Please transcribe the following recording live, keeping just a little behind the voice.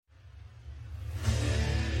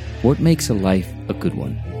What makes a life a good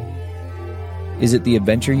one? Is it the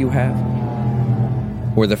adventure you have?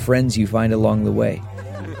 Or the friends you find along the way?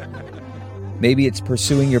 Maybe it's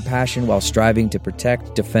pursuing your passion while striving to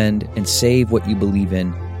protect, defend, and save what you believe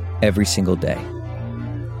in every single day.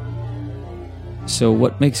 So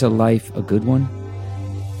what makes a life a good one?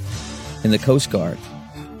 In the Coast Guard,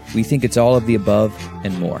 we think it's all of the above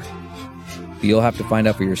and more. But you'll have to find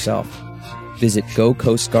out for yourself. Visit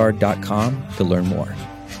gocoastguard.com to learn more.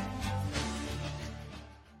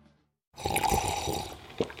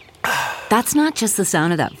 That's not just the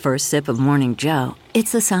sound of that first sip of Morning Joe.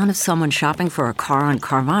 It's the sound of someone shopping for a car on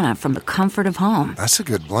Carvana from the comfort of home. That's a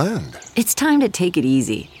good blend. It's time to take it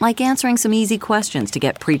easy, like answering some easy questions to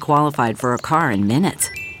get pre-qualified for a car in minutes.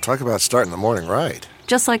 Talk about starting the morning right.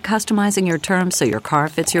 Just like customizing your terms so your car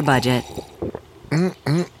fits your budget.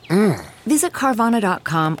 Visit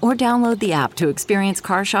Carvana.com or download the app to experience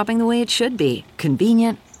car shopping the way it should be.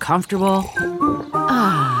 Convenient, comfortable.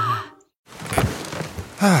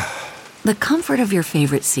 The comfort of your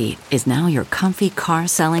favorite seat is now your comfy car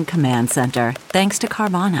selling command center, thanks to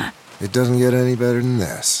Carvana. It doesn't get any better than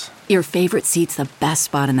this. Your favorite seat's the best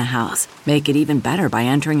spot in the house. Make it even better by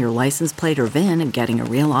entering your license plate or VIN and getting a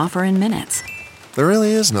real offer in minutes. There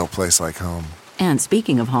really is no place like home. And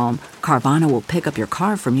speaking of home, Carvana will pick up your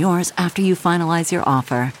car from yours after you finalize your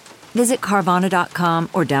offer. Visit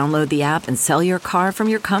Carvana.com or download the app and sell your car from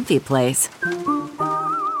your comfy place.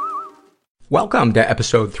 Welcome to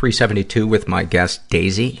episode 372 with my guest,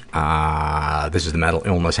 Daisy. This is the Mental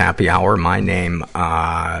Illness Happy Hour. My name,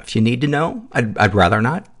 if you need to know, I'd rather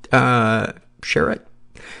not share it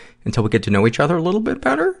until we get to know each other a little bit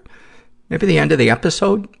better. Maybe at the end of the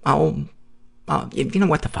episode, you know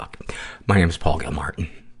what the fuck. My name is Paul Gilmartin,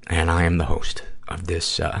 and I am the host of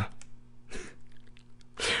this, I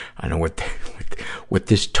don't know what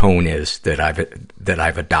this tone is that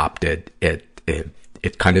I've adopted.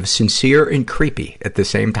 It's kind of sincere and creepy at the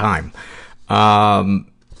same time. The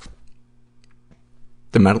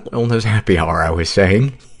Mental Illness Happy Hour, I was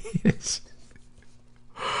saying.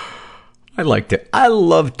 I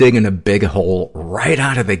love digging a big hole right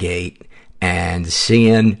out of the gate and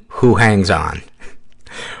seeing who hangs on.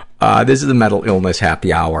 This is the Mental Illness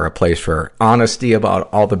Happy Hour, a place for honesty about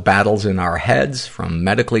all the battles in our heads, from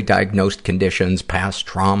medically diagnosed conditions, past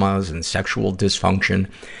traumas, and sexual dysfunction,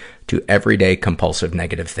 to everyday compulsive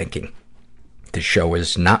negative thinking. This show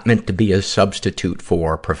is not meant to be a substitute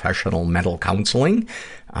for professional mental counseling.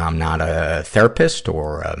 I'm not a therapist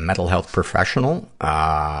or a mental health professional.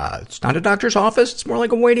 It's not a doctor's office. It's more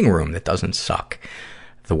like a waiting room that doesn't suck.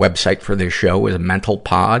 The website for this show is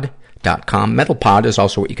mentalpod.com. Mentalpod is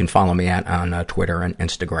also what you can follow me at on Twitter and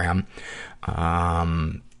Instagram.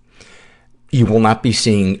 You will not be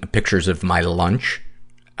seeing pictures of my lunch.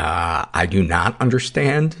 I do not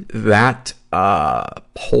understand that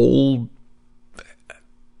whole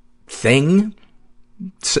thing.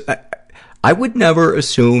 I would never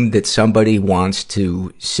assume that somebody wants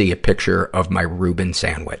to see a picture of my Reuben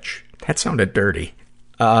sandwich. That sounded dirty.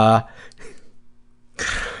 Yeah.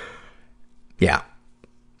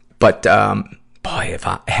 But, boy,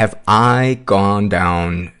 have I gone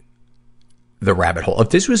down the rabbit hole. If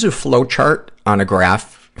this was a flowchart on a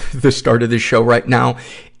graph, the start of the show right now,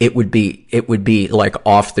 it would be like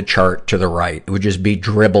off the chart to the right. It would just be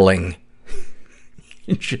dribbling.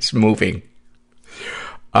 Just moving.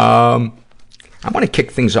 I want to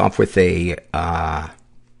kick things off with a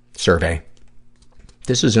survey.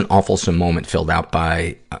 This is an awfulsome moment filled out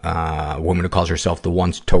by a woman who calls herself the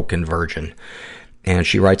once token virgin. And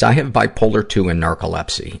she writes, I have bipolar 2 and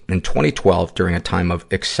narcolepsy. In 2012, during a time of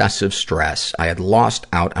excessive stress, I had lost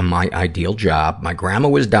out on my ideal job. My grandma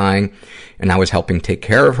was dying, and I was helping take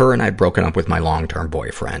care of her, and I'd broken up with my long-term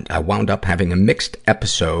boyfriend. I wound up having a mixed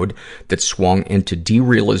episode that swung into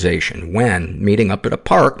derealization when, meeting up at a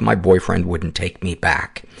park, my boyfriend wouldn't take me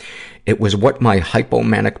back. It was what my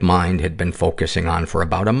hypomanic mind had been focusing on for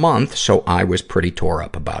about a month, so I was pretty tore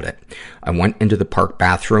up about it. I went into the park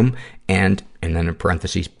bathroom and then in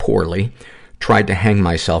parentheses, poorly, tried to hang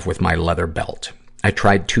myself with my leather belt. I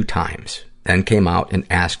tried 2 times, then came out and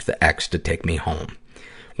asked the ex to take me home.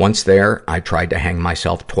 Once there, I tried to hang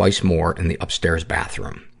myself twice more in the upstairs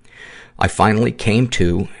bathroom. I finally came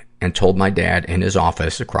to and told my dad in his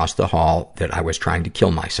office across the hall that I was trying to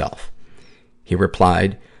kill myself. He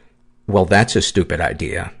replied, well, that's a stupid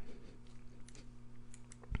idea.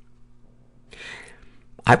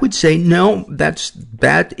 I would say no,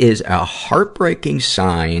 that is a heartbreaking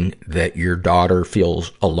sign that your daughter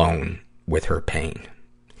feels alone with her pain.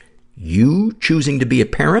 You choosing to be a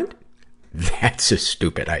parent? That's a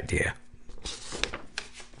stupid idea.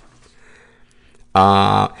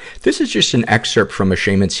 This is just an excerpt from a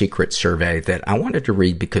Shame and Secret survey that I wanted to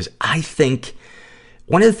read because I think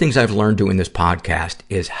one of the things I've learned doing this podcast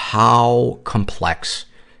is how complex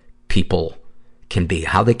people can be,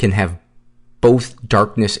 how they can have both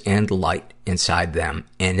darkness and light inside them.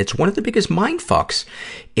 And it's one of the biggest mind fucks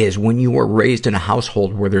is when you were raised in a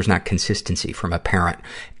household where there's not consistency from a parent.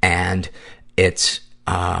 And it's,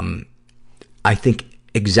 I think,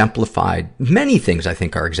 exemplified, many things I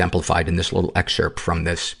think are exemplified in this little excerpt from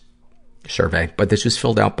this survey. But this was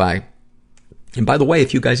filled out by, and by the way,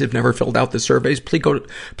 if you guys have never filled out the surveys, please go to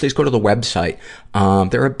the website.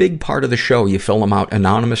 They're a big part of the show. You fill them out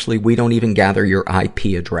anonymously. We don't even gather your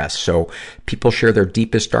IP address. So people share their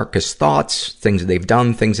deepest, darkest thoughts, things they've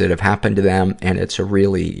done, things that have happened to them. And it's a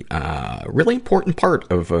really, really important part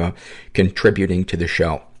of, contributing to the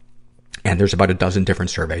show. And there's about a dozen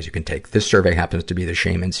different surveys you can take. This survey happens to be the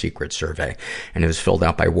Shame and Secret survey. And it was filled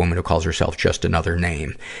out by a woman who calls herself Just Another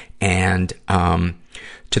Name. And,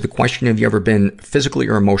 to the question, have you ever been physically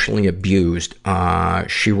or emotionally abused?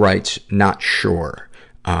 She writes, not sure.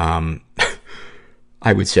 I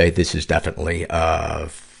would say this is definitely,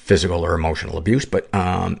 physical or emotional abuse, but,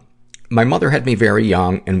 my mother had me very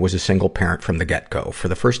young and was a single parent from the get-go. For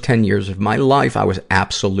the first 10 years of my life, I was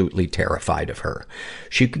absolutely terrified of her.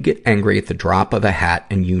 She could get angry at the drop of a hat,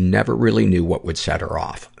 and you never really knew what would set her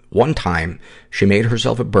off. One time, she made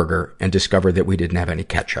herself a burger and discovered that we didn't have any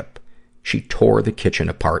ketchup. She tore the kitchen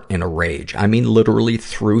apart in a rage. I mean, literally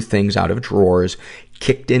threw things out of drawers,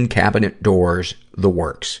 kicked in cabinet doors, the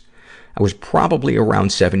works. I was probably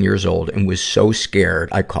around 7 years old and was so scared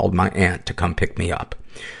I called my aunt to come pick me up.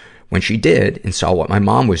 When she did and saw what my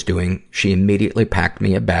mom was doing, she immediately packed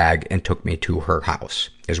me a bag and took me to her house.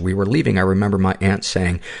 As we were leaving, I remember my aunt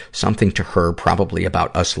saying something to her, probably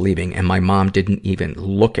about us leaving, and my mom didn't even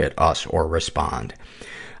look at us or respond.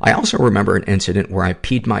 I also remember an incident where I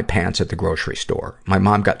peed my pants at the grocery store. My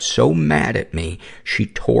mom got so mad at me, she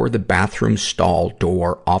tore the bathroom stall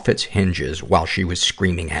door off its hinges while she was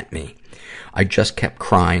screaming at me. I just kept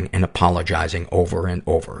crying and apologizing over and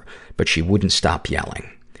over, but she wouldn't stop yelling.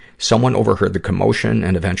 Someone overheard the commotion,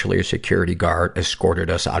 and eventually a security guard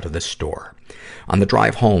escorted us out of the store. On the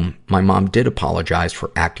drive home, my mom did apologize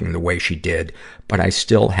for acting the way she did, but I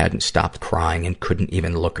still hadn't stopped crying and couldn't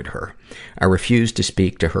even look at her. I refused to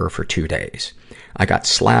speak to her for 2 days. I got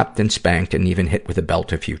slapped and spanked and even hit with a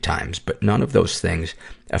belt a few times, but none of those things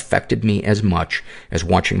affected me as much as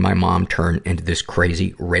watching my mom turn into this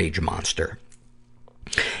crazy rage monster.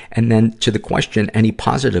 And then to the question, any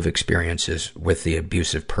positive experiences with the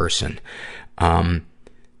abusive person?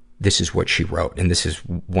 This is what she wrote, and this is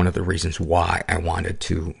one of the reasons why I wanted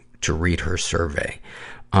to read her survey.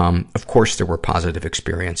 Of course there were positive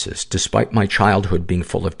experiences. Despite my childhood being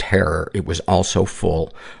full of terror, it was also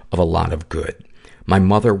full of a lot of good. My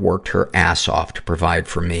mother worked her ass off to provide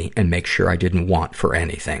for me and make sure I didn't want for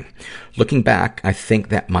anything. Looking back, I think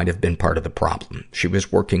that might have been part of the problem. She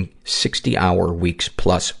was working 60-hour weeks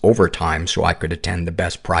plus overtime so I could attend the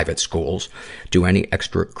best private schools, do any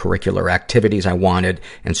extracurricular activities I wanted,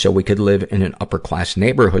 and so we could live in an upper-class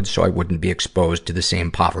neighborhood so I wouldn't be exposed to the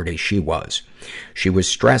same poverty she was. She was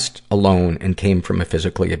stressed, alone, and came from a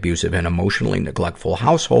physically abusive and emotionally neglectful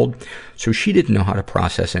household, so she didn't know how to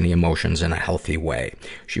process any emotions in a healthy way.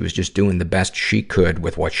 She was just doing the best she could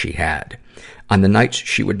with what she had. On the nights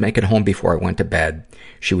she would make it home before I went to bed,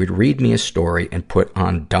 she would read me a story and put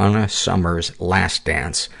on Donna Summer's Last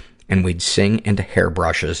Dance, and we'd sing into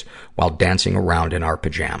hairbrushes while dancing around in our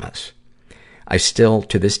pajamas. I still,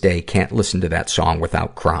 to this day, can't listen to that song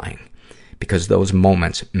without crying, because those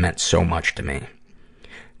moments meant so much to me.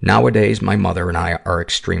 Nowadays, my mother and I are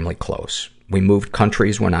extremely close. We moved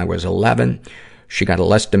countries when I was 11. She got a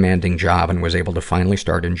less demanding job and was able to finally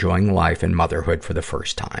start enjoying life and motherhood for the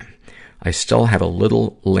first time. I still have a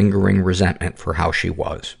little lingering resentment for how she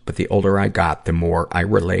was, but the older I got, the more I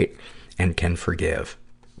relate and can forgive.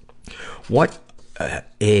 What an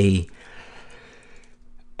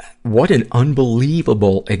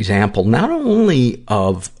unbelievable example, not only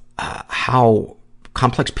of how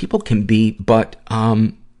complex people can be, but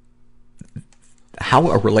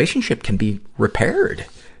how a relationship can be repaired.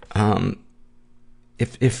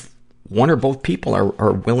 If one or both people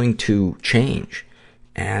are willing to change.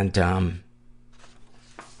 And,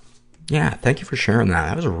 yeah, thank you for sharing that.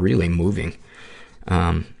 That was really moving.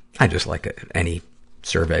 I just like any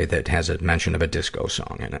survey that has a mention of a disco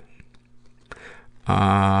song in it.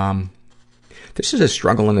 This is a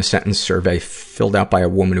struggle in a sentence survey filled out by a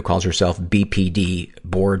woman who calls herself BPD,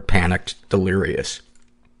 bored, panicked, delirious.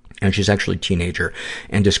 And she's actually a teenager.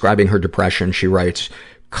 And describing her depression, she writes,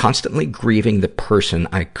 constantly grieving the person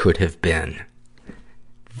I could have been.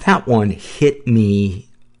 that one hit me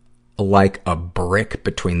like a brick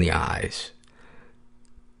between the eyes.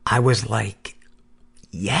 I was like,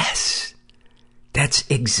 yes, that's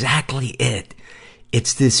exactly it.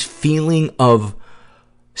 It's this feeling of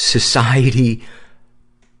society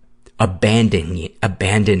abandoning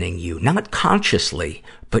you, not consciously,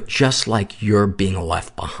 but just like you're being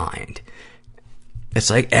left behind. It's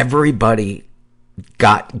like everybody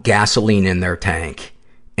got gasoline in their tank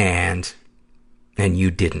and you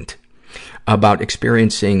didn't. About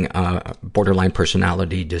experiencing borderline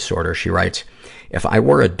personality disorder, she writes, if I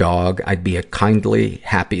were a dog, I'd be a kindly,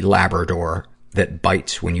 happy Labrador that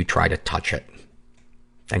bites when you try to touch it.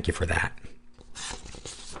 Thank you for that.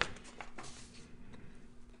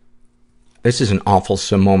 This is an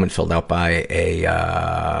awfulsome moment filled out by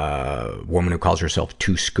a woman who calls herself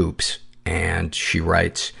Two Scoops. And she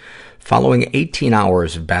writes, following 18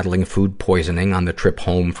 hours of battling food poisoning on the trip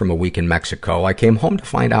home from a week in Mexico, I came home to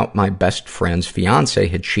find out my best friend's fiancé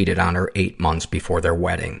had cheated on her 8 months before their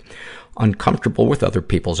wedding. Uncomfortable with other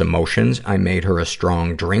people's emotions, I made her a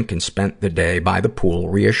strong drink and spent the day by the pool,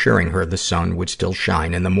 reassuring her the sun would still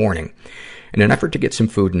shine in the morning. In an effort to get some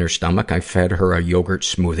food in her stomach, I fed her a yogurt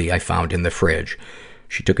smoothie I found in the fridge.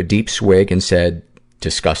 She took a deep swig and said,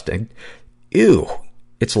 disgusting, ew,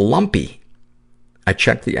 it's lumpy. I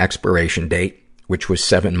checked the expiration date, which was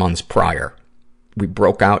 7 months prior. We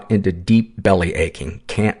broke out into deep belly aching,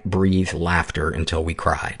 can't breathe laughter until we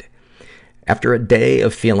cried. After a day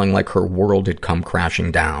of feeling like her world had come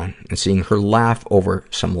crashing down and seeing her laugh over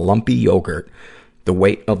some lumpy yogurt, the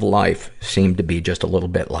weight of life seemed to be just a little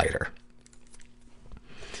bit lighter.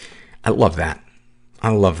 I love that. I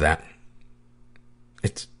love that.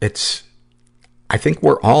 I think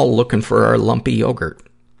we're all looking for our lumpy yogurt.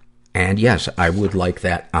 And yes, I would like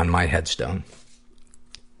that on my headstone.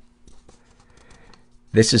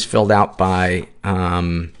 This is filled out by,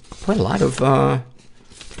 quite a lot of, I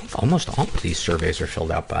think almost all of these surveys are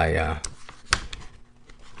filled out by,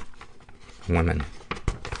 women.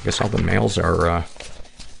 I guess all the males are,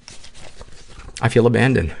 I feel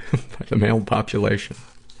abandoned by the male population.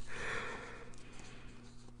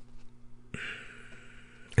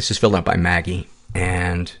 This is filled out by Maggie,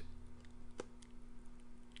 and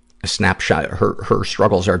a snapshot. Her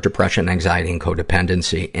struggles are depression, anxiety, and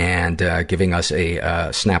codependency, and giving us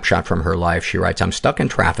a snapshot from her life. She writes, I'm stuck in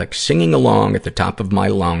traffic, singing along at the top of my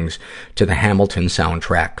lungs to the Hamilton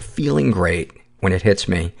soundtrack, feeling great when it hits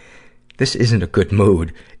me. This isn't a good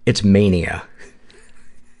mood. It's mania.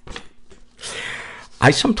 I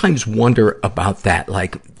sometimes wonder about that.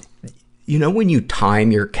 Like, you know, when you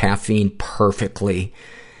time your caffeine perfectly,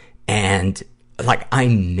 and like, I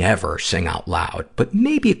never sing out loud, but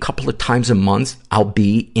maybe a couple of times a month I'll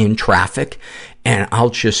be in traffic and I'll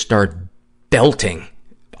just start belting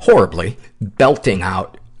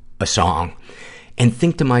out a song and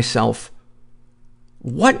think to myself,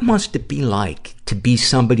 what must it be like to be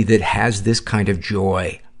somebody that has this kind of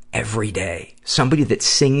joy every day? Somebody that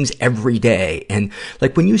sings every day. And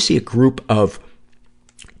like, when you see a group of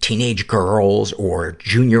teenage girls or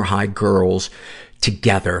junior high girls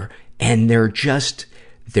together, and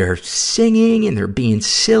they're singing and they're being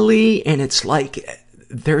silly, and it's like,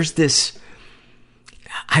 there's this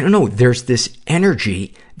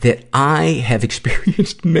energy that I have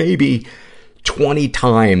experienced maybe 20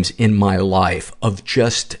 times in my life of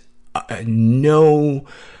just no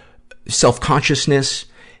self-consciousness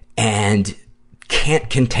and can't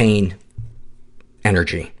contain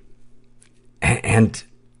energy. And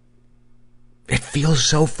it feels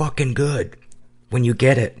so fucking good when you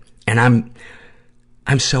get it. And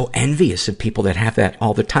I'm so envious of people that have that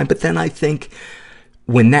all the time. But then I think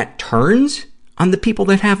when that turns on the people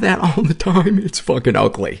that have that all the time, it's fucking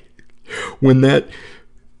ugly. When that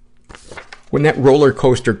roller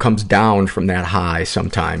coaster comes down from that high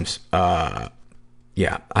sometimes,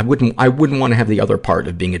 yeah, I wouldn't want to have the other part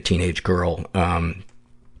of being a teenage girl,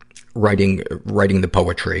 writing the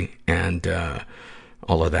poetry and,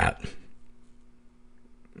 all of that.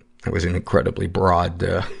 That was an incredibly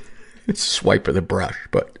broad, swipe of the brush,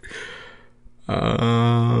 but,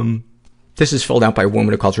 this is filled out by a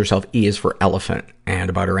woman who calls herself E is for elephant, and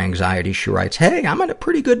about her anxiety, she writes, hey, I'm in a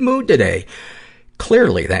pretty good mood today.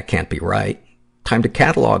 Clearly that can't be right. Time to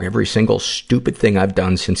catalog every single stupid thing I've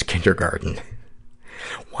done since kindergarten.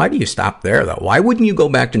 Why do you stop there, though? Why wouldn't you go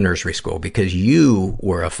back to nursery school? Because you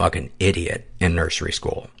were a fucking idiot in nursery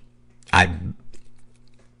school. I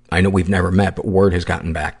know we've never met, but word has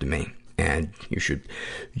gotten back to me. And you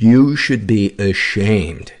should be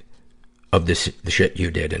ashamed of the shit you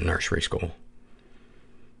did in nursery school.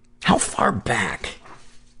 How far back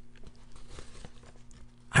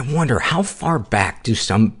I wonder how far back do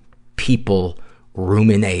some people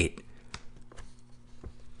ruminate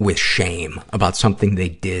with shame about something they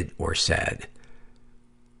did or said.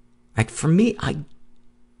 Like, for me, I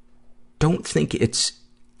don't think it's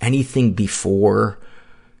anything before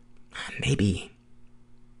maybe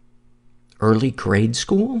early grade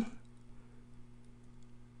school.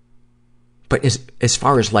 But as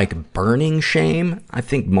far as like burning shame, I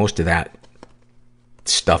think most of that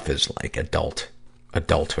stuff is like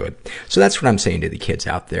adulthood. So that's what I'm saying to the kids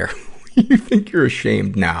out there. You think you're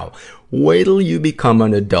ashamed now. Wait till you become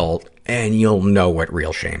an adult and you'll know what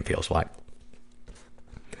real shame feels like.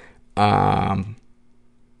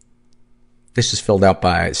 This is filled out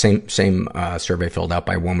by, same survey filled out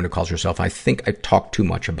by a woman who calls herself, I think I talk too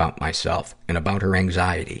much about myself and about her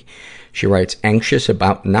anxiety. She writes, anxious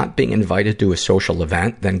about not being invited to a social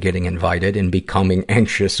event, then getting invited and becoming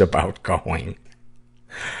anxious about going.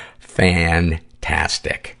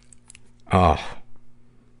 Fantastic. Oh,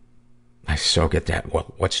 I so get that.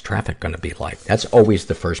 Well, what's traffic going to be like? That's always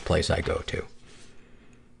the first place I go to.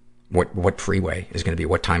 What freeway is going to be?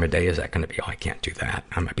 What time of day is that going to be? Oh, I can't do that.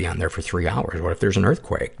 I'm going to be on there for 3 hours. What if there's an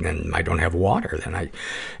earthquake? Then I don't have water. Then I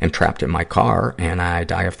am trapped in my car and I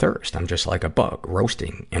die of thirst. I'm just like a bug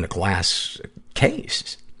roasting in a glass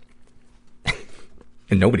case.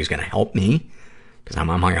 And nobody's going to help me because I'm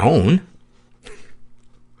on my own.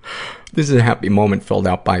 This is a happy moment filled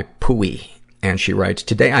out by Pooey. And she writes,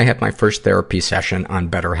 today I had my first therapy session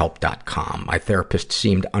on BetterHelp.com. My therapist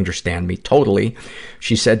seemed to understand me totally.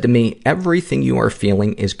 She said to me, everything you are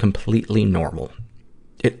feeling is completely normal.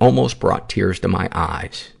 It almost brought tears to my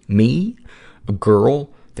eyes. Me, a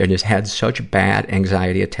girl that has had such bad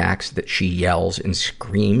anxiety attacks that she yells and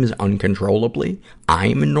screams uncontrollably.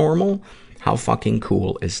 I'm normal? How fucking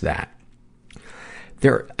cool is that?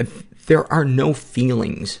 There are no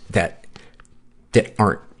feelings that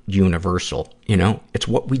aren't universal, you know? It's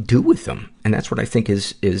what we do with them. And that's what I think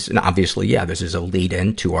is, and obviously, yeah, this is a lead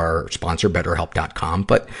in to our sponsor, BetterHelp.com.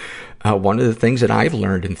 But, one of the things that I've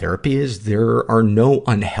learned in therapy is there are no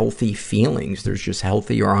unhealthy feelings. There's just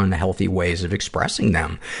healthy or unhealthy ways of expressing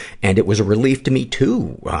them. And it was a relief to me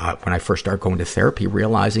too, when I first started going to therapy,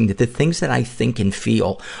 realizing that the things that I think and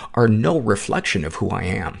feel are no reflection of who I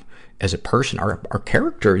am as a person. Our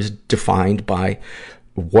character is defined by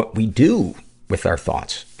what we do with our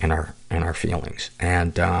thoughts and our feelings.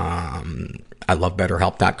 And, I love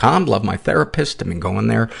BetterHelp.com, love my therapist. I've been going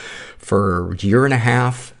there for a year and a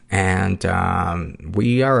half, and,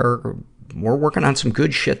 we're working on some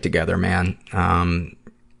good shit together, man.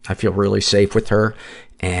 I feel really safe with her,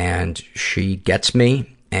 and she gets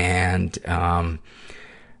me, and,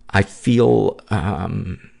 I feel, I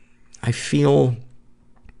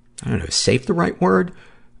don't know, is safe the right word?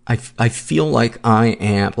 I feel like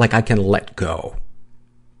I can let go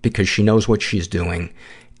because she knows what she's doing.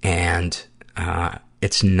 And,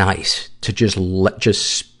 it's nice to just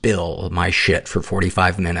spill my shit for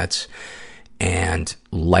 45 minutes and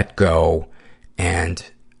let go and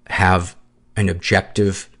have an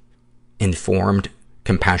objective, informed,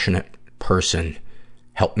 compassionate person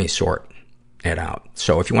help me sort it out.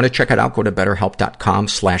 So if you want to check it out, go to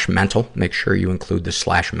betterhelp.com/mental. Make sure you include the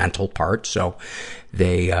 /mental part so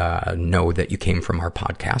they know that you came from our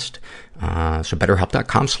podcast. So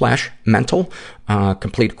betterhelp.com/mental.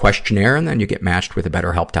 Complete a questionnaire, and then you get matched with a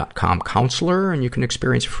betterhelp.com counselor, and you can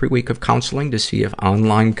experience a free week of counseling to see if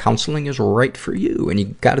online counseling is right for you. And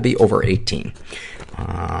you got to be over 18.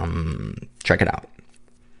 Check it out.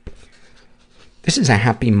 This is a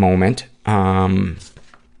happy moment.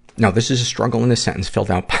 No, this is a struggle in a sentence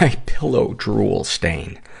filled out by Pillow Drool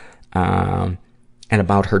Stain. And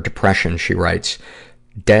about her depression, she writes,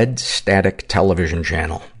 dead static television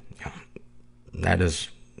channel. That is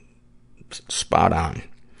spot on.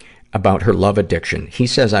 About her love addiction. He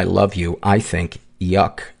says, I love you. I think,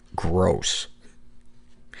 yuck, gross.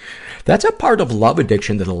 That's a part of love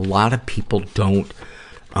addiction that a lot of people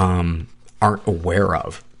aren't aware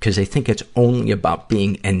of, because they think it's only about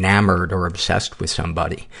being enamored or obsessed with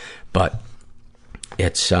somebody. But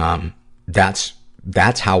it's, that's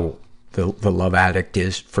how the love addict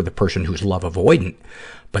is for the person who's love avoidant.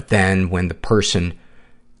 But then when the person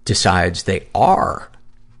decides they are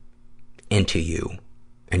into you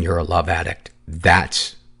and you're a love addict,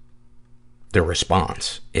 that's the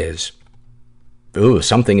response is, ooh,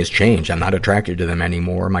 something has changed. I'm not attracted to them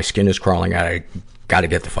anymore. My skin is crawling out. I gotta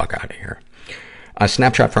get the fuck out of here. A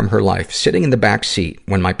snapshot from her life. Sitting in the back seat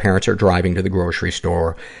when my parents are driving to the grocery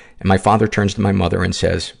store, and my father turns to my mother and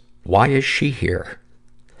says, why is she here?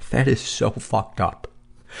 That is so fucked up.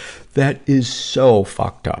 That is so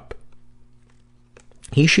fucked up.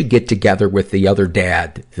 He should get together with the other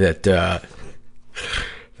dad that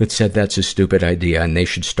said that's a stupid idea, and they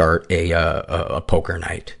should start a poker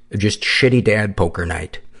night. Just shitty dad poker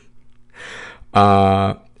night.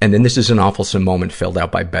 And then this is an awfulsome moment filled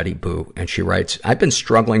out by Betty Boo. And she writes, I've been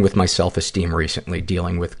struggling with my self-esteem recently,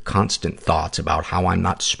 dealing with constant thoughts about how I'm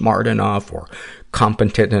not smart enough or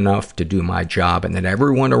competent enough to do my job, and that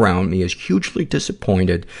everyone around me is hugely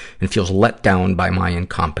disappointed and feels let down by my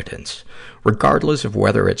incompetence. Regardless of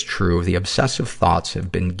whether it's true, the obsessive thoughts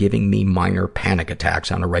have been giving me minor panic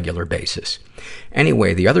attacks on a regular basis.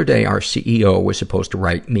 Anyway, the other day our CEO was supposed to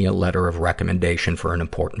write me a letter of recommendation for an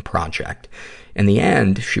important project. In the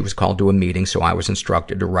end, she was called to a meeting, so I was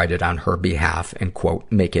instructed to write it on her behalf and, quote,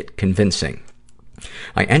 make it convincing.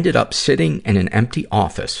 I ended up sitting in an empty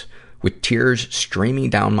office with tears streaming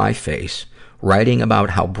down my face, writing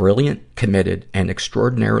about how brilliant, committed, and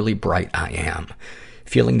extraordinarily bright I am,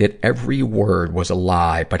 feeling that every word was a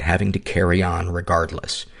lie, but having to carry on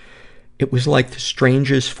regardless. It was like the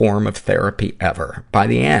strangest form of therapy ever. By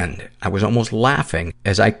the end, I was almost laughing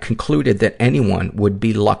as I concluded that anyone would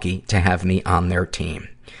be lucky to have me on their team.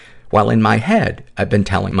 While in my head, I've been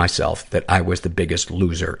telling myself that I was the biggest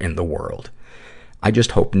loser in the world. I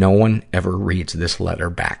just hope no one ever reads this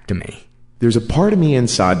letter back to me. There's a part of me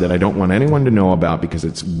inside that I don't want anyone to know about because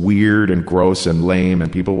it's weird and gross and lame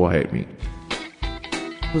and people will hate me.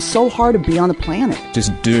 It was so hard to be on the planet.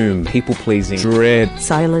 Just doom, people-pleasing, dread.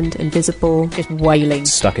 Silent, invisible, just wailing.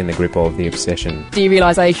 Stuck in the grip of the obsession.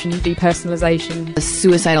 Derealization, depersonalization. A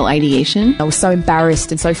suicidal ideation. I was so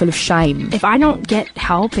embarrassed and so full of shame. If I don't get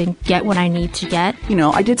help and get what I need to get... You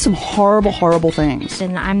know, I did some horrible, horrible things.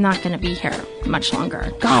 Then I'm not going to be here much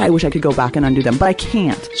longer. God, I wish I could go back and undo them, but I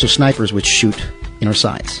can't. So snipers would shoot in our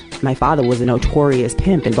sides. My father was a notorious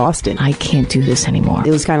pimp in Boston. I can't do this anymore.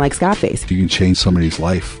 It was kind of like Scarface. You can change somebody's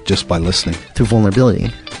life just by listening. Through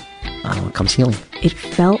vulnerability comes healing. It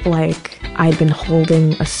felt like I'd been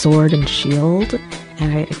holding a sword and shield,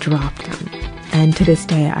 and I dropped them. And to this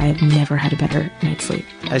day, I have never had a better night's sleep.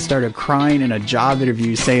 I started crying in a job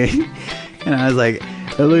interview saying, and I was like,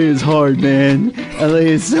 LA is hard, man. LA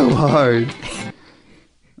is so hard.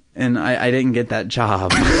 And I didn't get that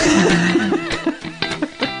job.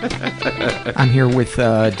 I'm here with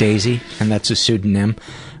Daisy, and that's a pseudonym,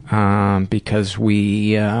 because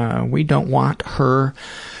we don't want her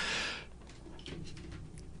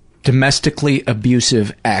domestically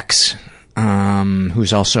abusive ex,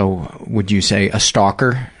 who's also, would you say, a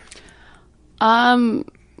stalker?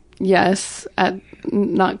 Yes,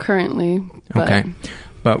 not currently. But. Okay,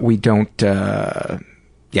 but we don't.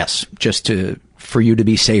 Yes, just for you to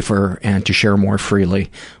be safer and to share more freely,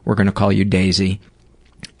 we're going to call you Daisy.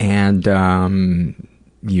 And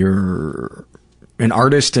you're an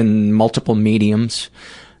artist in multiple mediums,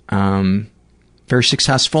 very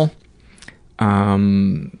successful.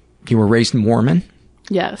 You were raised Mormon.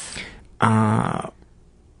 Yes.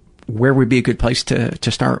 Where would be a good place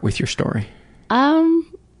to start with your story? I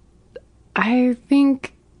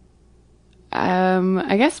think,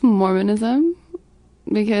 I guess Mormonism,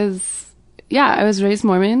 because, yeah, I was raised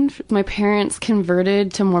Mormon. My parents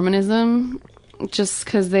converted to Mormonism just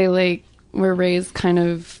because they, were raised kind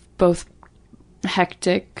of both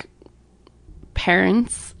hectic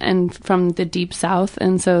parents and from the deep South,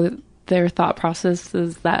 and so their thought process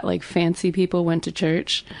is that, fancy people went to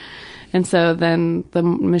church. And so then the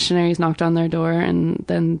missionaries knocked on their door, and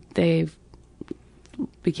then they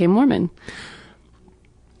became Mormon.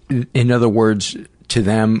 In other words, to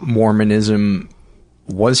them, Mormonism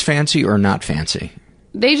was fancy or not fancy?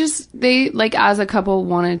 They as a couple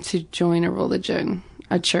wanted to join a religion,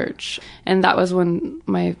 a church. And that was when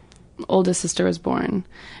my oldest sister was born.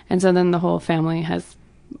 And so then the whole family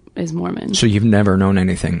is Mormon. So you've never known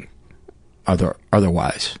anything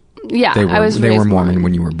otherwise? Yeah, they were Mormon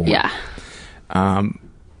when you were born. Yeah.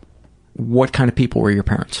 What kind of people were your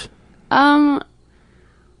parents?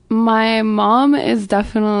 My mom is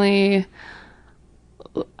definitely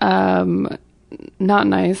not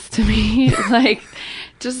nice to me.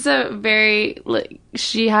 Just a very,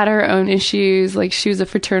 she had her own issues. She was a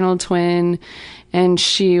fraternal twin, and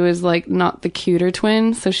she was not the cuter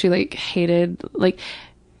twin, so she hated,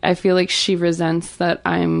 I feel like she resents that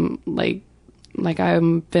I'm I've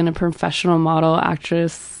been a professional model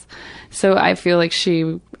actress. So I feel like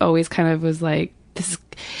she always kind of was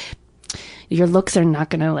your looks are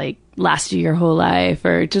not going to last you your whole life,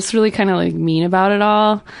 or just really kind of mean about it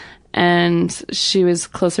all. And she was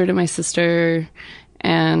closer to my sister,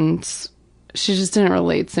 and she just didn't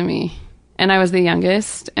relate to me. And I was the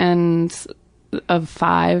youngest and of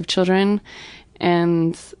 5 children.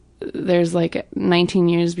 And there's like 19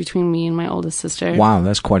 years between me and my oldest sister. Wow,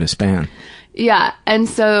 that's quite a span. Yeah, and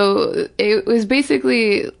so it was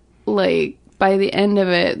basically like by the end of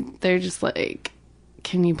it, they're just like,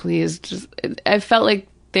 can you please just... I felt like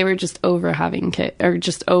they were just over having kids, or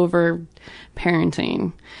just over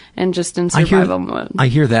parenting, and just in survival mode. I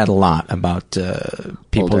hear that a lot about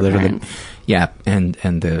people Older that parents.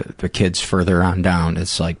 and the kids further on down.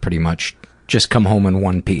 It's like pretty much just come home in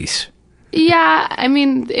one piece. Yeah, I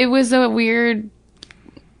mean, it was a weird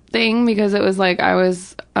thing because it was like I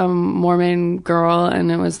was a Mormon girl,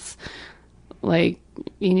 and it was like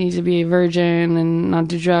you need to be a virgin and not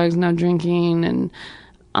do drugs, not drinking, and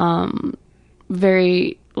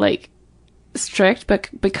very like strict. But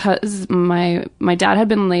because my dad had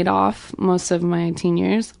been laid off most of my teen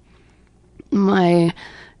years, my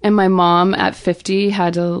mom at 50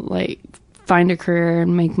 had to like find a career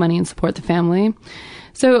and make money and support the family.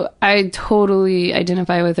 So I totally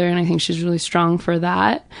identify with her, and I think she's really strong for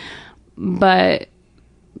that. But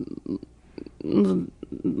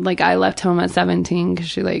like I left home at 17 because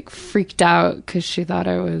she like freaked out because she thought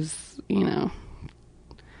I was,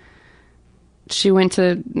 she went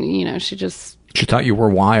to, She thought you were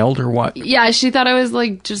wild or what? Yeah, she thought I was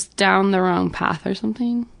like just down the wrong path or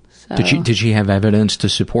something. So. Did she have evidence to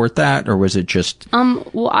support that, or was it just...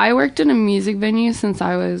 Well, I worked in a music venue since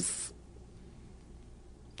I was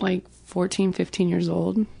like 14, 15 years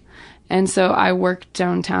old. And so I worked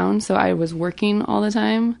downtown, so I was working all the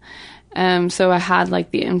time. So I had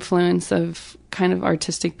like the influence of kind of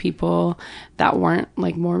artistic people that weren't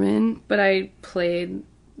like Mormon, but I played,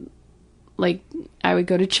 like I would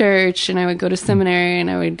go to church and I would go to seminary and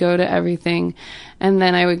I would go to everything. And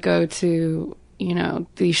then I would go to,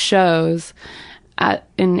 these shows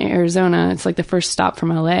in Arizona. It's like the first stop from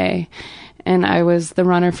LA. And I was the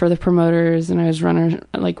runner for the promoters, and I was runner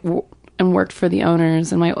and worked for the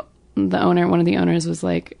owners. And one of the owners was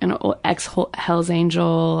like an ex Hell's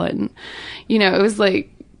Angel, and it was like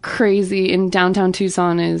crazy. In downtown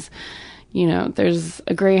Tucson is, there's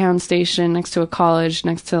a Greyhound station next to a college,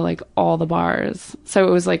 next to like all the bars. So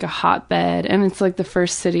it was like a hotbed, and it's like the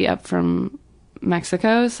first city up from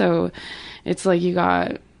Mexico. So it's like you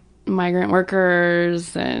got migrant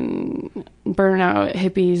workers and burnout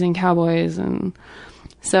hippies and cowboys, and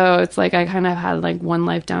so it's like I kind of had like one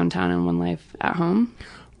life downtown and one life at home.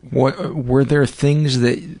 What were there things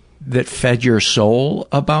that fed your soul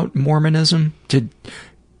about Mormonism? Did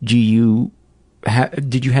you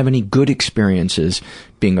have any good experiences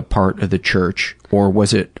being a part of the church, or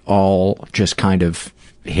was it all just kind of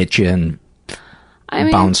hit you and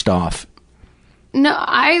bounced off? No,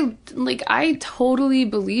 I totally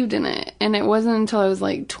believed in it, and it wasn't until I was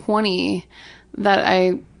like 20 that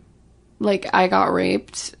I got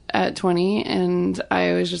raped at 20, and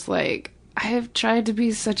I was just like, I have tried to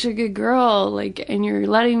be such a good girl, like, and you're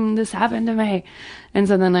letting this happen to me. And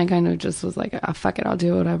so then I kind of just was like, oh, fuck it, I'll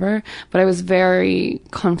do whatever. But I was very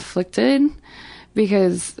conflicted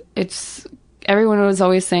because everyone was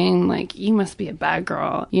always saying like, you must be a bad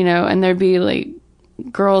girl, and there'd be like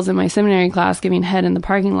girls in my seminary class giving head in the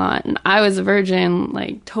parking lot, and I was a virgin,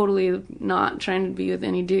 like totally not trying to be with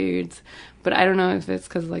any dudes. But I don't know if it's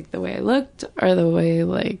because like the way I looked, or the way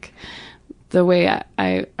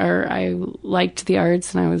I liked the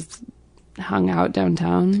arts, and I was hung out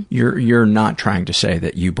downtown. You're not trying to say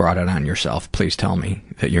that you brought it on yourself. Please tell me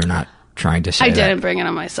that you're not trying to say that. I didn't bring it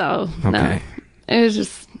on myself. Okay. No. It was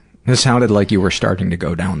just... It sounded like you were starting to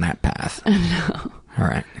go down that path. No. All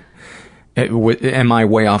right. Am I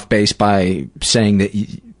way off base by saying that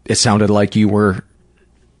it sounded like you were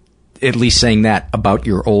at least saying that about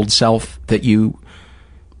your old self, that you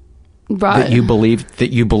believed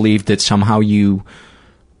that somehow you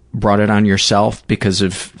brought it on yourself because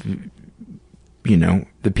of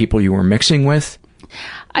the people you were mixing with?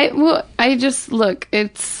 I just look,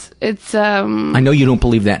 it's I know you don't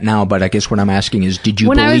believe that now, but I guess what I'm asking is, did you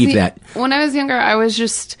believe that? When I was younger,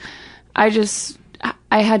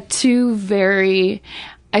 I had two very...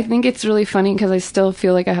 I think it's really funny because I still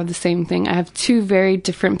feel like I have the same thing. I have two very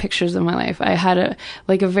different pictures of my life. I had a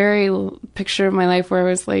very picture of my life where I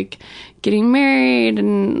was like getting married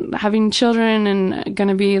and having children and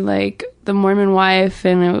gonna be like the Mormon wife,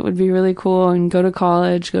 and it would be really cool, and go to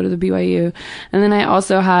college, go to the BYU. And then I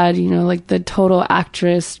also had, like the total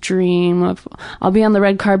actress dream of, I'll be on the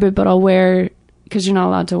red carpet, but I'll wear, because you're not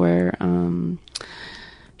allowed to wear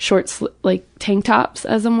short like tank tops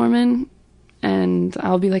as a Mormon. And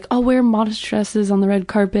I'll be like, I'll wear modest dresses on the red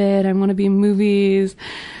carpet. I want to be in movies.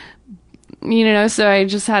 So I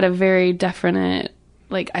just had a very definite,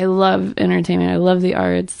 like, I love entertainment. I love the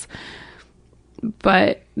arts.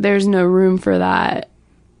 But there's no room for that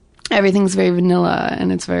everything's very vanilla,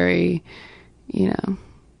 and it's very,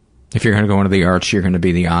 If you're going to go into the arts, you're going to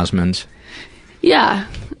be the Osmonds. Yeah.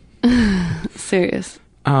 Serious.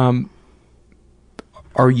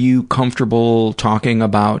 Are you comfortable talking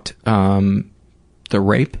about the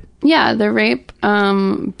rape? Yeah, the rape.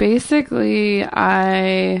 Basically,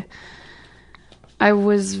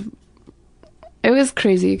 it was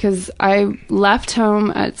crazy because I left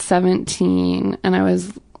home at 17 and I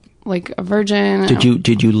was like a virgin.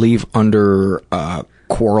 Did you leave under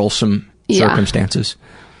quarrelsome circumstances?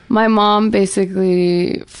 My mom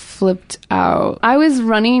basically flipped out. I was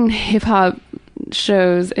running hip hop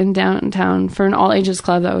shows in downtown for an all ages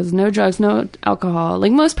club that was no drugs, no alcohol.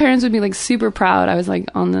 Like most parents would be like super proud. I was like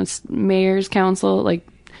on this mayor's council,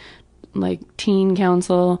 like teen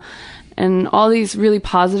council, and all these really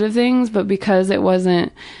positive things, but because it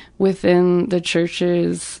wasn't within the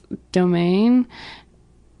church's domain,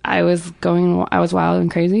 I was wild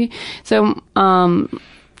and crazy. So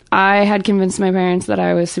I had convinced my parents that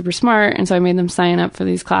I was super smart, and so I made them sign up for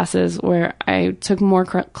these classes where I took more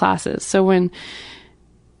classes. So when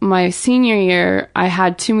my senior year, I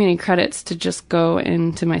had too many credits to just go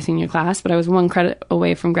into my senior class, but I was one credit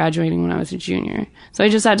away from graduating when I was a junior. So I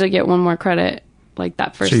just had to get one more credit like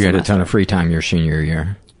that first semester. So you had a ton of free time your senior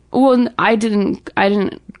year. Well, I didn't go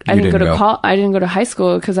to high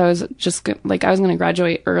school because I was just I was going to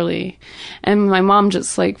graduate early, and my mom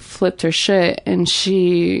just like flipped her shit, and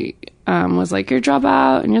she was like, "You're a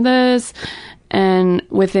dropout, and you're this." And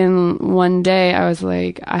within one day, I was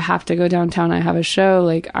like, "I have to go downtown. I have a show.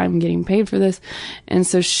 Like, I'm getting paid for this," and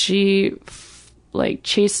so she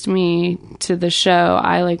chased me to the show.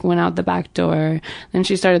 I went out the back door. Then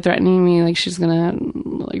she started threatening me, like she's gonna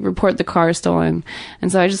report the car stolen.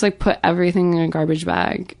 And so I just put everything in a garbage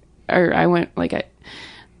bag. Or I went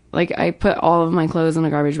I put all of my clothes in a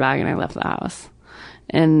garbage bag and I left the house.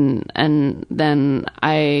 And then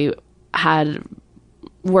I had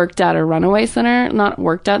worked at a runaway center, not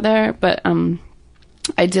worked out there, but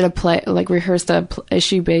I did a play, rehearsed a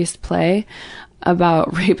issue-based play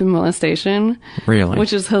about rape and molestation. Really?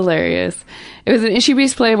 Which is hilarious. It was an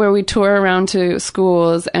issue-based play where we tour around to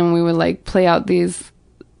schools and we would play out these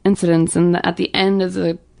incidents, and at the end of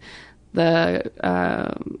the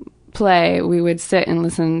play we would sit and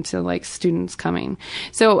listen to students coming.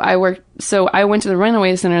 So I went to the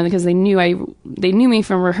runaway center because they knew me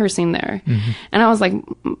from rehearsing there. Mm-hmm. And I was like,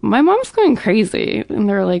 my mom's going crazy. And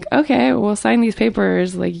they were like, okay, we'll sign these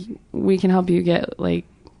papers, we can help you get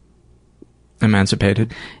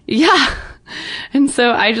emancipated. Yeah. And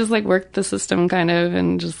so I just worked the system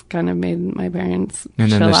and just made my parents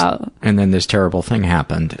chill out. And then this terrible thing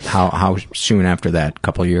happened. How soon after that?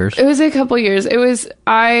 Couple years? It was a couple years.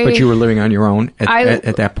 But you were living on your own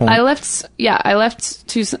at that point? I left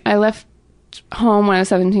home when I was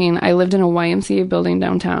 17. I lived in a YMCA building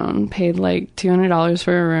downtown, paid $200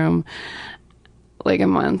 for a room, a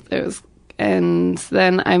month. And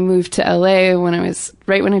then I moved to LA when I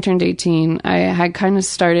turned 18. I had kind of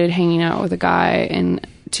started hanging out with a guy in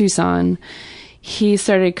Tucson. He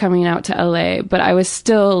started coming out to LA, but I was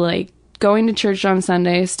still going to church on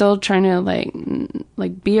Sunday, still trying to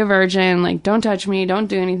be a virgin, don't touch me, don't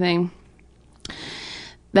do anything.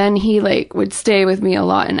 Then he would stay with me a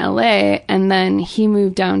lot in LA, and then he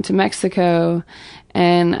moved down to Mexico,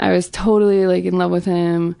 and I was totally in love with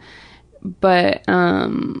him, but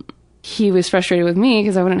he was frustrated with me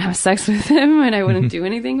because I wouldn't have sex with him and I wouldn't do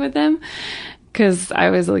anything with him because I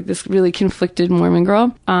was this really conflicted Mormon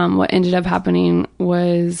girl. What ended up happening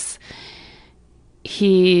was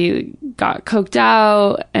he got coked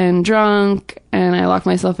out and drunk, and I locked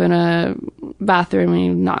myself in a bathroom and he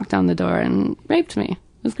knocked on the door and raped me.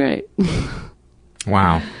 It was great.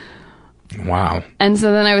 Wow. And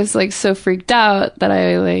so then I was so freaked out that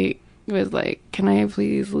I was can I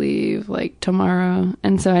please leave tomorrow?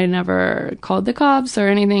 And so I never called the cops or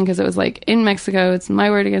anything because it was in Mexico, it's my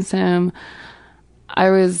word against him. I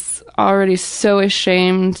was already so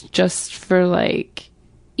ashamed just for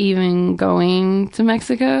even going to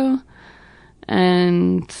Mexico,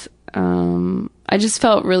 and I just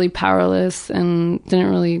felt really powerless and didn't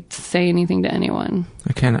really say anything to anyone.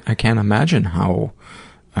 I can't imagine how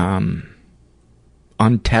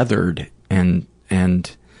untethered and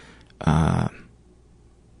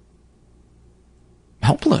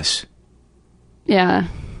helpless. Yeah.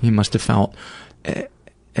 You must have felt.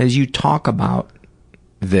 As you talk about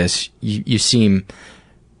this, you seem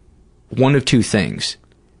one of two things.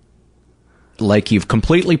 You've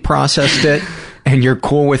completely processed it and you're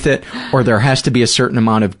cool with it, or there has to be a certain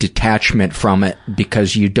amount of detachment from it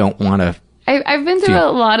because you don't want to. I've been through a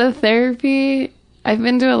lot of therapy. And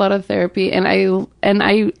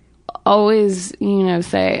I always,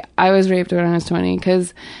 say I was raped when I was 20,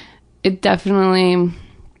 because it definitely,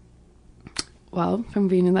 from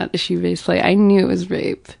being in that issue-based play, I knew it was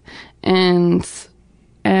rape. And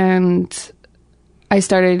I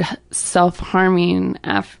started self-harming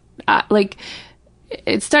after,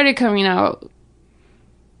 it started coming out.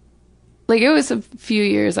 It was a few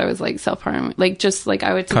years I was self-harming,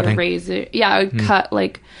 I would take a razor. Yeah, I would cut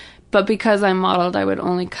but because I modeled, I would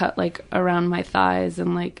only cut around my thighs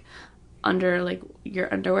and under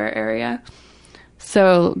your underwear area,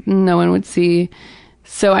 so no one would see.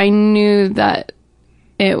 So I knew that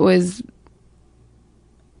it was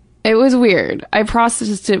weird. I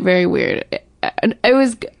processed it very weird.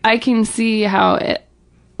 I can see how it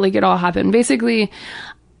all happened. Basically,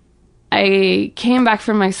 I came back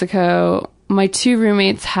from Mexico. My 2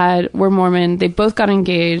 roommates were Mormon. They both got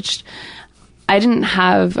engaged. I didn't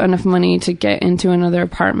have enough money to get into another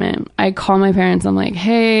apartment. I call my parents. I'm like,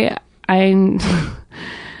 hey, I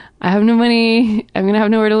have no money. I'm going to have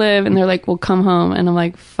nowhere to live. And they're like, well, come home. And I'm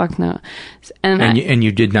like, fuck no. And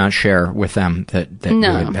you did not share with them that you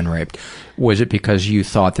had been raped. Was it because you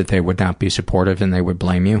thought that they would not be supportive and they would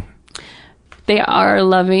blame you? They are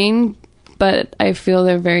loving, but I feel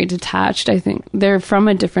they're very detached. I think they're from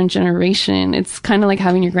a different generation. It's kind of like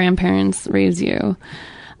having your grandparents raise you.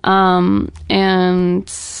 And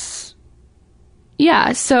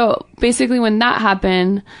yeah, so basically when that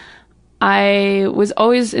happened, I was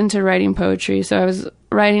always into writing poetry. So I was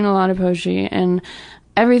writing a lot of poetry, and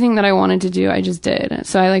everything that I wanted to do, I just did.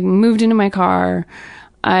 So I moved into my car.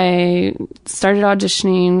 I started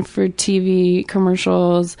auditioning for TV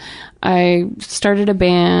commercials. I started a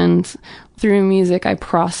band. Through music, I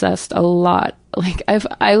processed a lot.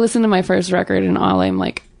 I listened to my first record, and all I'm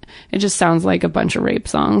it just sounds like a bunch of rape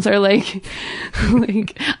songs, or I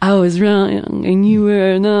was wrong and you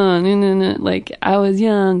were no. I was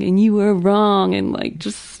young and you were wrong, and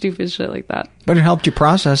just stupid shit like that. But it helped you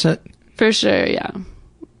process it. For sure, yeah.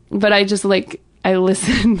 But I just I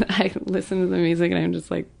listen to the music, and I'm just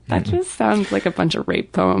that just sounds like a bunch of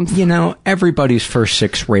rape poems. Everybody's first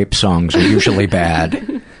 6 rape songs are usually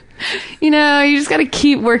bad. You just got to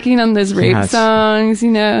keep working on those rape songs,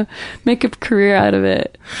 make a career out of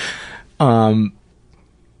it.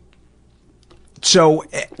 So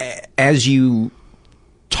as you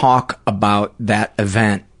talk about that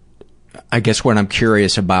event, I guess what I'm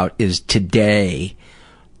curious about is today,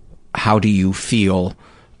 how do you feel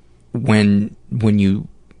when you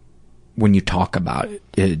talk about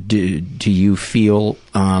it? Do you feel,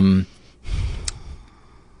 does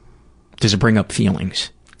it bring up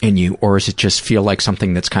feelings in you, or does it just feel like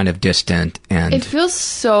something that's kind of distant? And it feels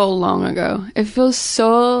so long ago. And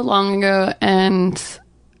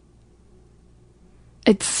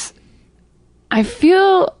I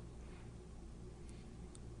feel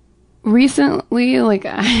recently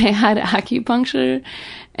I had acupuncture,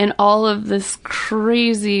 and all of this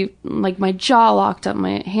crazy, my jaw locked up,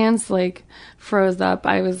 my hands froze up.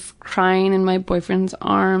 I was crying in my boyfriend's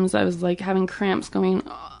arms. I was having cramps going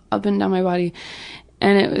up and down my body.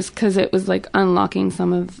 And it was because it was unlocking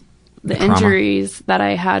some of the injuries that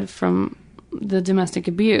I had from the domestic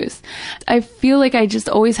abuse. I feel like I just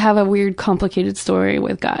always have a weird, complicated story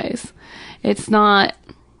with guys. It's not,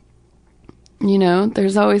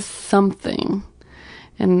 there's always something.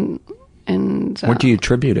 And what do you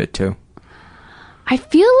attribute it to? I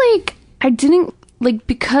feel like I didn't,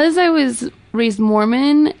 because I was raised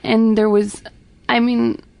Mormon, and there was,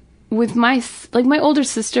 with my older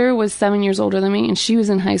sister was 7 years older than me, and she was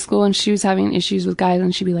in high school, and she was having issues with guys,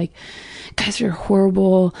 and she'd be like, guys are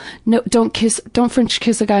horrible. No, don't French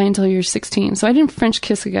kiss a guy until you're 16. So I didn't French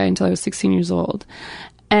kiss a guy until I was 16 years old,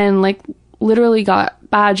 and literally got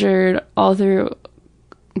badgered all through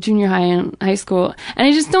junior high and high school. And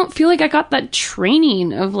I just don't feel like I got that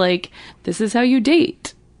training of this is how you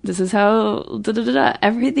date. This is how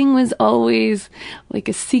everything was always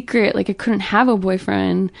a secret. I couldn't have a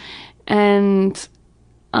boyfriend. And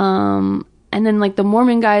then the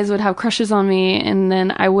Mormon guys would have crushes on me, and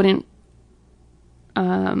then I wouldn't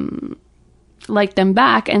like them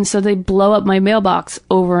back, and so they blow up my mailbox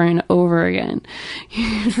over and over again.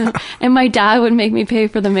 And my dad would make me pay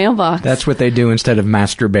for the mailbox. That's what they do instead of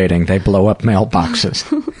masturbating. They blow up mailboxes.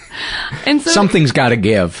 And so, something's got to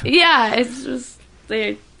give. Yeah, it's just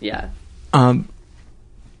yeah.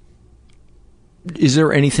 Is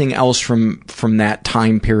there anything else from that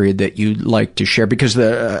time period that you'd like to share? Because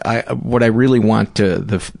what I really want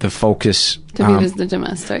the focus to be is the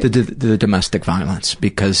domestic, the domestic violence,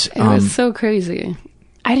 because it was so crazy.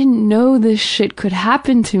 I didn't know this shit could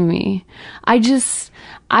happen to me. I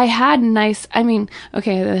I had nice, I mean,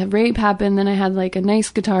 okay, the rape happened, then I had like a nice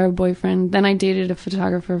guitar boyfriend, then I dated a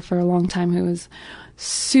photographer for a long time who was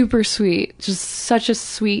super sweet, just such a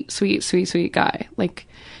sweet guy. Like,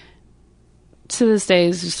 to this day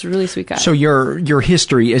is just a really sweet guy. So your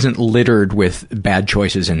history isn't littered with bad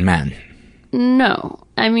choices in men? No.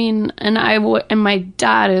 I mean, and my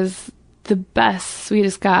dad is the best,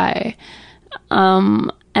 sweetest guy.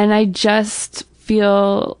 And I just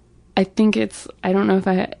feel, I think it's, I don't know if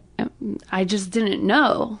I just didn't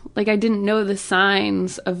know. Like, I didn't know the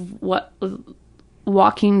signs of what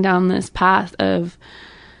walking down this path of,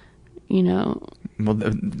 you know,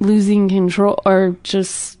 losing control, or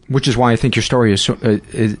just... Which is why I think your story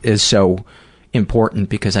is so important,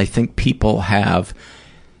 because I think people have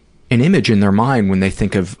an image in their mind when they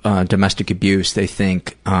think of domestic abuse. They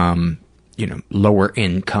think, lower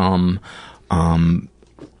income.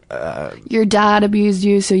 Your dad abused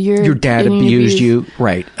you, so your dad abused you,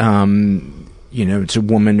 right? It's a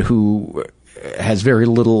woman who has very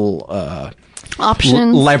little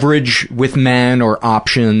options, leverage with men, or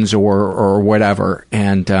options, or whatever,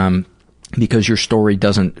 and because your story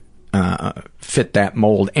doesn't fit that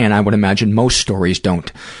mold, and I would imagine most stories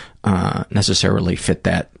don't necessarily fit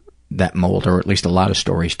that mold, or at least a lot of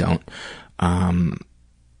stories don't.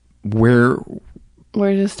 Where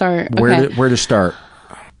to start? Where to start?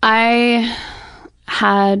 I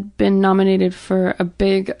had been nominated for a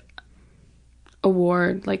big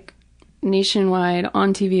award, like nationwide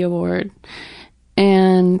on TV award,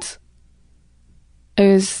 and it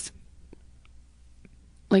was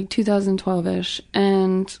like 2012-ish,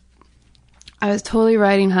 and I was totally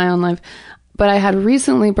riding high on life. But I had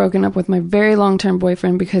recently broken up with my very long-term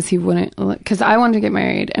boyfriend because I wanted to get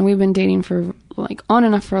married, and we've been dating for like on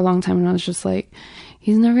and off for a long time, and I was just like,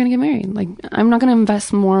 he's never going to get married. Like, I'm not going to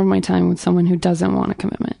invest more of my time with someone who doesn't want a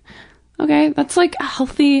commitment. Okay, that's like a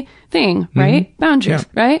healthy thing, right? Mm-hmm. Boundaries,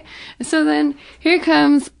 yeah. Right? So then here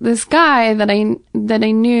comes this guy that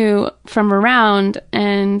I knew from around,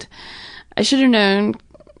 and I should have known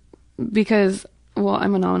because, well,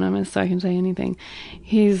 I'm anonymous, so I can say anything.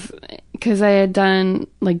 Because I had done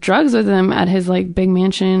like drugs with him at his like big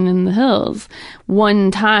mansion in the hills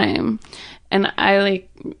one time, and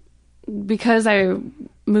because I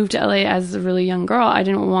moved to LA as a really young girl, I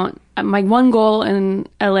didn't want, my one goal in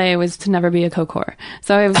LA was to never be a coke whore.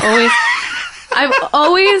 So I've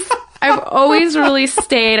always really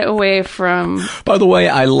stayed away from. By the way,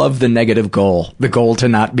 I love the negative goal. The goal to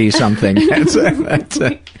not be something.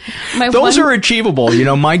 Those are achievable. You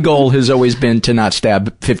know, my goal has always been to not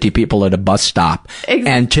stab 50 people at a bus stop.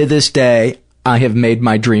 And to this day, I have made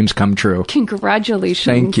my dreams come true.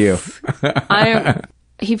 Congratulations. Thank you.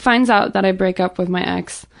 He finds out that I break up with my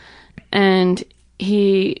ex, and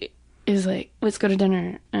he is like, let's go to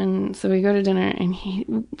dinner. And so we go to dinner,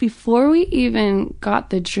 and before we even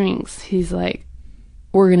got the drinks, he's like,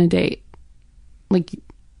 we're going to date. Like,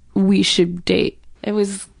 we should date. It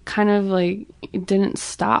was kind of like, it didn't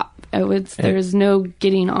stop. There was no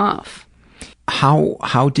getting off. How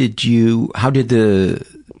did the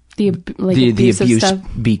abuse stuff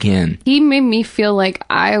begin? He made me feel like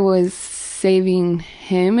I was saving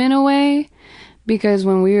him in a way, because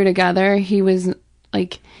when we were together, he was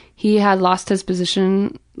like, he had lost his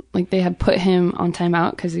position. Like, they had put him on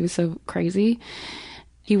timeout because he was so crazy.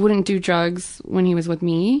 He wouldn't do drugs when he was with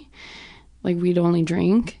me. Like, we'd only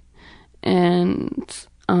drink. And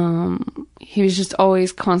he was just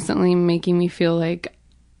always constantly making me feel like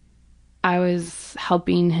I was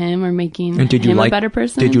helping him or making him a better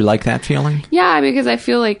person. Did you like that feeling? Yeah, because I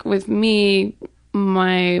feel like with me,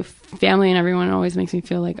 my family and everyone always makes me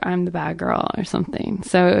feel like I'm the bad girl or something.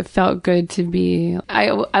 So it felt good to be...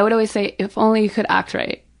 I would always say, if only you could act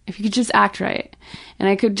right. If you could just act right. And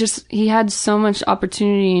I could just... He had so much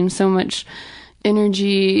opportunity and so much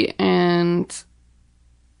energy, and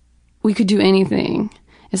we could do anything.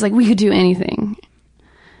 It's like we could do anything.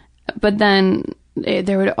 But then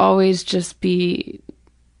there would always just be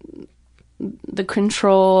the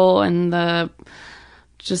control and the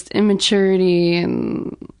just immaturity,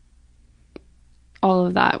 and all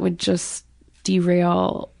of that would just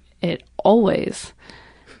derail it always.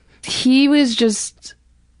 He was just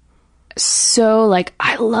so like,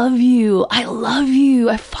 I love you,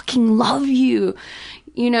 I fucking love you.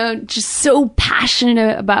 You know, just so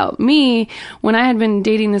passionate about me, when I had been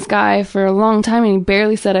dating this guy for a long time, and he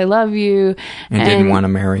barely said I love you. And didn't want to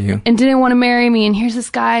marry you. And didn't want to marry me. And here's this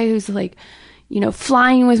guy who's like, you know,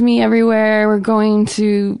 flying with me everywhere. We're going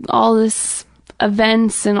to all this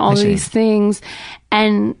events and all these things.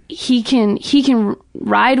 And he can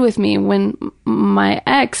ride with me, when my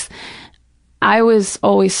ex I was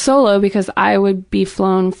always solo because I would be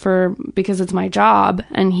flown because it's my job,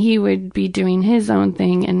 and he would be doing his own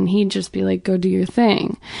thing, and he'd just be like, go do your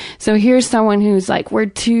thing. So here's someone who's like, we're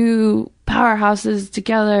two powerhouses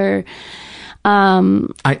together.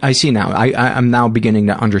 I see now. I'm now beginning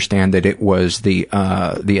to understand that it was the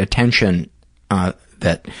attention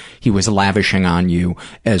that he was lavishing on you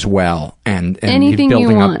as well, and anything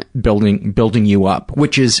building you up, building you up,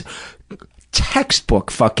 which is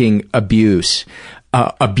textbook fucking abuse.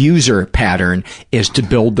 Abuser pattern is to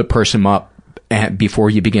build the person up before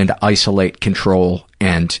you begin to isolate, control,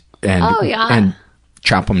 and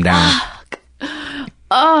chop them down.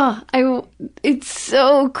 It's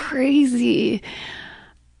so crazy.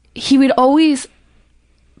 He would always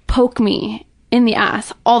poke me in the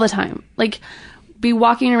ass all the time. Like, be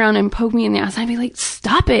walking around and poke me in the ass. I'd be like,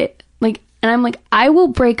 stop it. Like, and I'm like, I will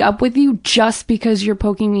break up with you just because you're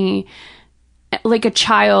poking me like a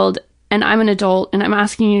child, and I'm an adult, and I'm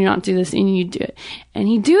asking you not to do this, and you do it. And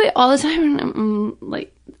he'd do it all the time, and I'm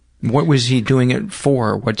like... What was he doing it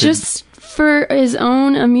for? Just for his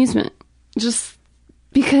own amusement. Just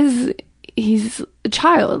because he's a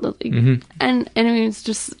child. Like, mm-hmm. And it was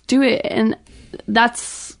just do it. And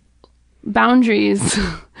that's boundaries.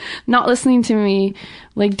 Not listening to me,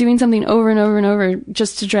 like doing something over and over and over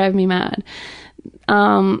just to drive me mad.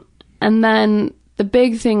 And then the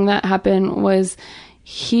big thing that happened was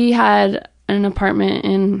he had an apartment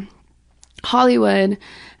in Hollywood,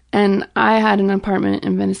 and I had an apartment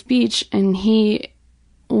in Venice Beach, and he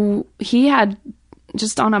had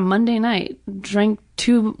just on a Monday night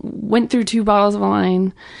went through 2 bottles of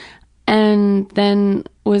wine, and then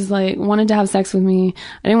was like, wanted to have sex with me.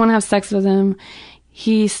 I didn't want to have sex with him.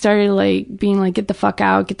 He started like being like, get the fuck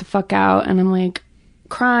out. And I'm like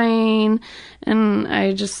crying, and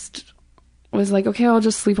I just was like, okay, I'll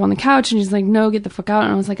just sleep on the couch. And he's like, no, get the fuck out.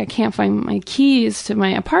 And I was like, I can't find my keys to my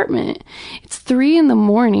apartment. It's 3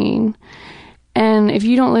 a.m. And if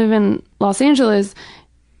you don't live in Los Angeles,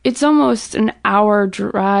 it's almost an hour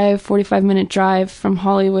drive, 45-minute drive from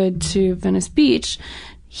Hollywood to Venice Beach.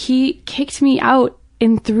 He kicked me out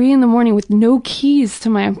in 3 a.m. with no keys to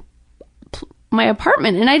my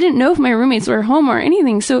apartment. And I didn't know if my roommates were home or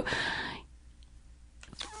anything. So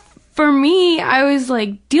for me, I was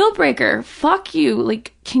like, deal breaker, fuck you.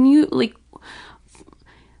 Like, can you, like,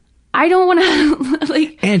 I don't want to,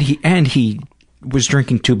 like. And he was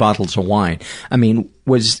drinking 2 bottles of wine. I mean,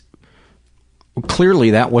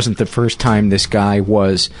 clearly that wasn't the first time this guy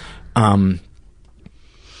was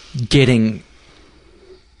getting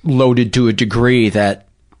loaded to a degree that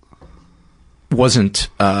wasn't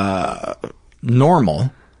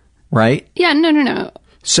normal, right? Yeah, no.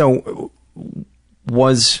 So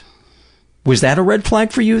was that a red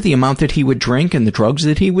flag for you, the amount that he would drink and the drugs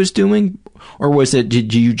that he was doing? Or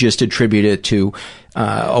did you just attribute it to,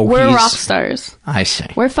 we're rock stars. I see.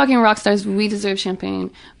 We're fucking rock stars. We deserve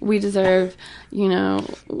champagne. We deserve,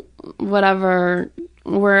 whatever.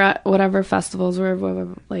 We're at whatever festivals. We're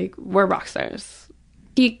rock stars.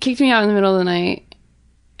 He kicked me out in the middle of the night,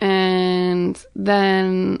 and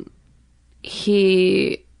then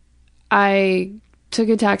I took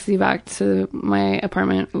a taxi back to my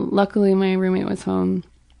apartment. Luckily, my roommate was home.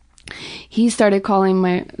 He started calling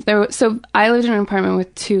so I lived in an apartment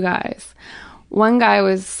with 2 guys. One guy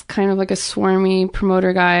was kind of like a swarmy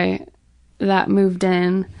promoter guy that moved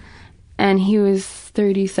in, and he was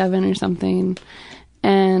 37 or something.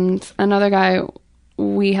 And another guy,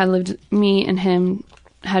 me and him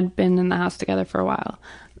had been in the house together for a while.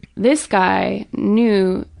 This guy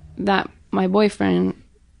knew that my boyfriend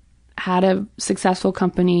had a successful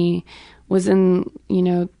company, was in,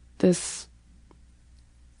 this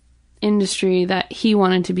industry that he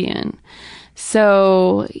wanted to be in.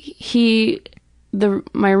 So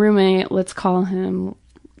my roommate, let's call him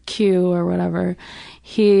Q or whatever,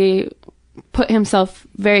 he put himself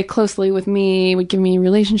very closely with me, would give me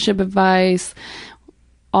relationship advice,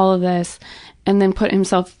 all of this, and then put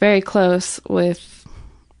himself very close with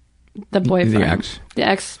the boyfriend. The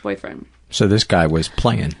ex-boyfriend. So this guy was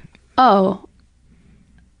playing. Oh.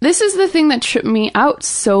 This is the thing that tripped me out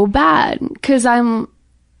so bad, because when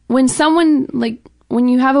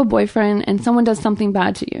you have a boyfriend and someone does something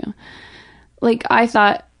bad to you, like, I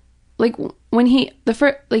thought, like, when he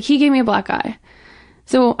gave me a black eye.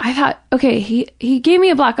 So I thought, okay, he gave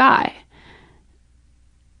me a black eye.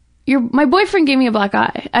 My boyfriend gave me a black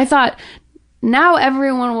eye. I thought, now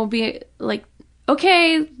everyone will be like,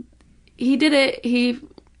 okay, he did it. He,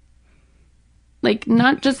 like,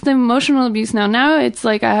 not just the emotional abuse now. Now it's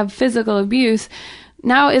like I have physical abuse.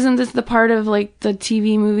 Now, isn't this the part of, like, the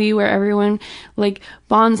TV movie where everyone, like,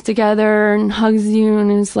 bonds together and hugs you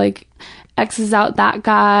and is, like, X's out that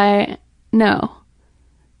guy.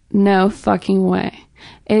 No fucking way.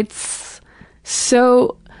 It's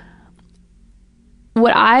so,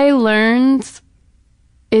 what I learned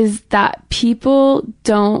is that people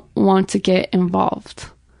don't want to get involved.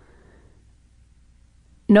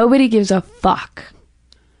 Nobody gives a fuck.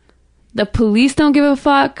 The police don't give a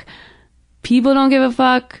fuck. People don't give a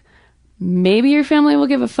fuck. Maybe your family will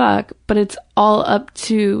give a fuck, but it's all up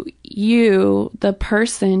to you, the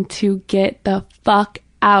person, to get the fuck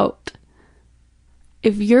out.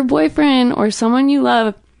 If your boyfriend or someone you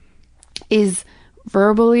love is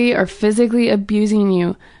verbally or physically abusing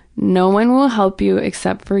you, no one will help you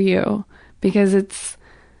except for you, because it's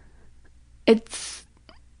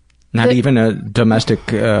not even a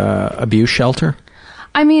domestic abuse shelter.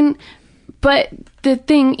 I mean, but the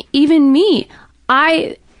thing, even me,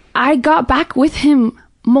 I got back with him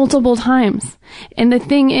multiple times, and the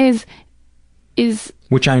thing is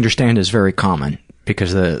which I understand is very common,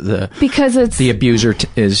 because because it's the abuser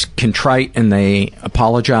is contrite and they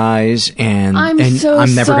apologize and I'm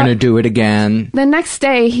never going to do it again. The next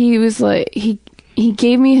day he was like, he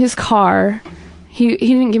gave me his car. He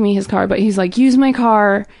didn't give me his car, but he's like, use my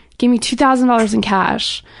car, gave me $2,000 in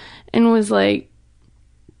cash, and was like,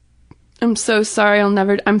 I'm so sorry,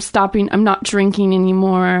 I'm stopping, I'm not drinking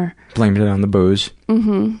anymore. Blamed it on the booze.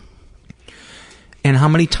 Mm-hmm. And how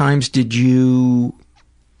many times did you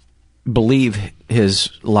believe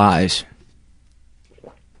his lies?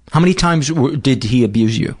 How many times did he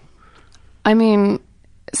abuse you? I mean,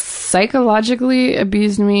 psychologically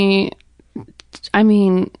abused me. I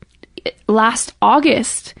mean, last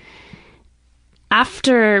August,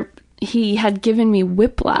 after he had given me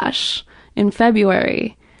whiplash in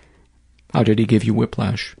February. How did he give you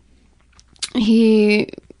whiplash? He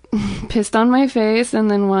pissed on my face, and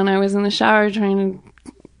then when I was in the shower trying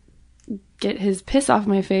to get his piss off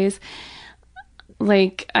my face,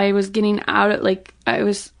 like I was getting out,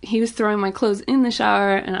 he was throwing my clothes in the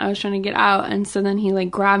shower and I was trying to get out, and so then he like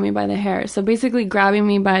grabbed me by the hair. So basically grabbing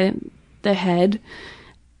me by the head,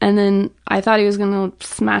 and then I thought he was gonna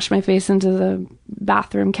smash my face into the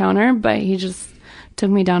bathroom counter, but he just took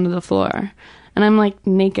me down to the floor, and I'm like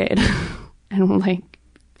naked. And like,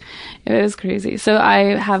 it was crazy. So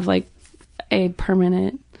I have like a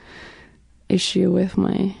permanent issue with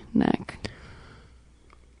my neck.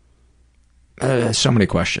 So many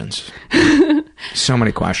questions. So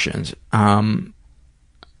many questions.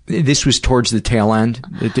 This was towards the tail end.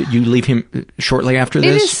 Did you leave him shortly after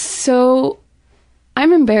this? It is so...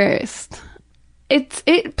 I'm embarrassed.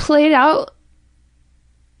 It played out...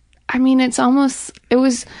 I mean, it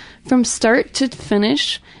was from start to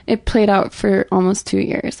finish, it played out for almost 2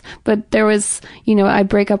 years. But there was, I'd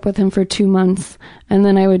break up with him for 2 months, and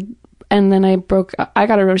then I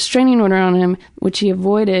got a restraining order on him, which he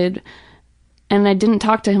avoided, and I didn't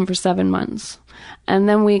talk to him for 7 months. And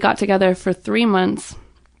then we got together for 3 months,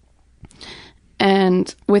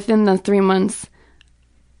 and within the 3 months,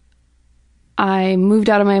 I moved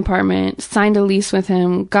out of my apartment, signed a lease with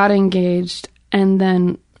him, got engaged, and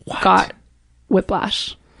then got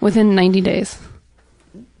whiplash within 90 days.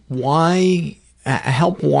 Why?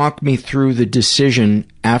 Help walk me through the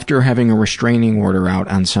decision after having a restraining order out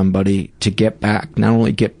on somebody to not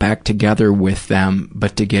only get back together with them,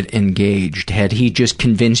 but to get engaged. Had he just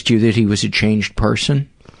convinced you that he was a changed person?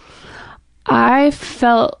 I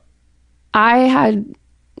felt I had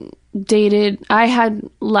dated, I had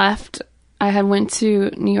left, I had went to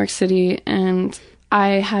New York City, and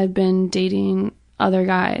I had been dating other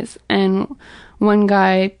guys, and one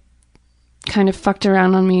guy kind of fucked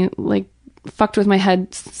around on me, like fucked with my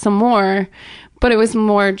head some more, but it was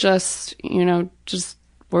more just, just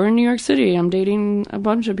we're in New York City, I'm dating a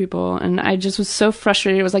bunch of people, and I just was so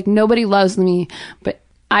frustrated. It was like, nobody loves me, but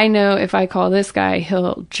I know if I call this guy,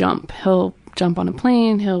 he'll jump on a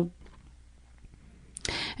plane,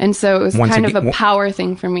 and so it was kind of a power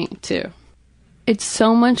thing for me too. It's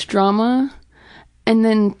so much drama. And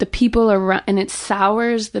then the people around, and it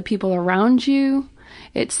sours the people around you.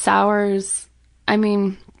 It sours,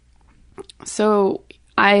 so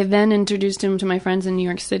I then introduced him to my friends in New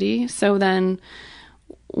York City. So then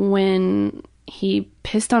when he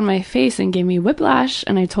pissed on my face and gave me whiplash,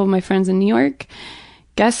 and I told my friends in New York,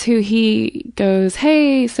 guess who he goes,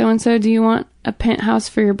 hey, so-and-so, do you want a penthouse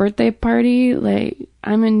for your birthday party? Like,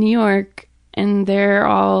 I'm in New York, and they're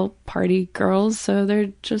all party girls, so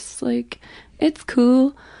they're just like... it's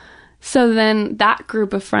cool. So then that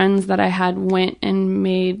group of friends that I had went and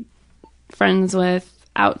made friends with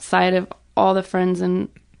outside of all the friends in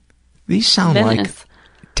These sound Venice.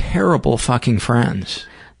 Like terrible fucking friends.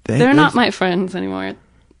 They're not my friends anymore.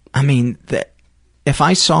 I mean, if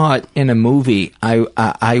I saw it in a movie,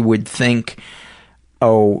 I would think,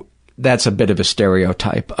 oh, that's a bit of a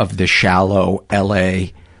stereotype of the shallow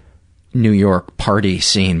L.A., New York party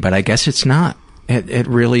scene, but I guess it's not. It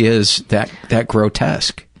really is that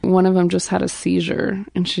grotesque. One of them just had a seizure,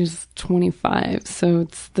 and she's 25. So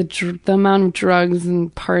it's the amount of drugs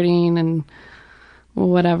and partying and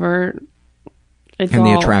whatever. It's and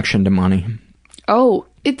the attraction to money. Oh,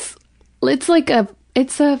 it's like a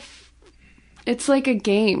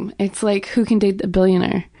game. It's like who can date the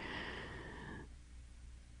billionaire.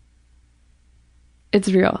 It's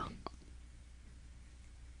real.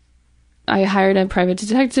 I hired a private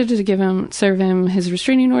detective to serve him his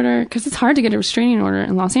restraining order, because it's hard to get a restraining order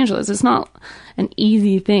in Los Angeles. It's not an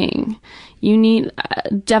easy thing. You need,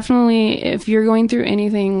 definitely, if you're going through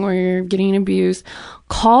anything where you're getting abused,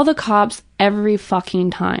 call the cops every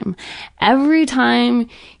fucking time. Every time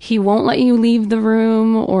he won't let you leave the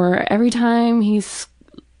room, or every time he's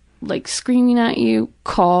like screaming at you,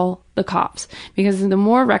 call the cops. Because the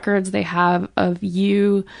more records they have of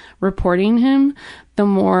you reporting him, the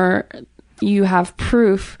more you have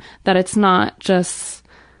proof that it's not just,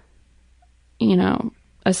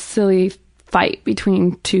 a silly fight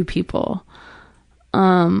between two people.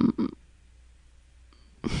 And,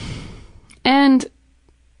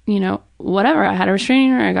 whatever. I had a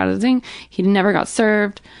restraining order. I got a thing. He never got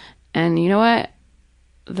served. And you know what?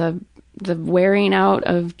 The wearing out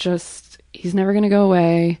of just, he's never going to go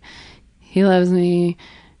away. He loves me.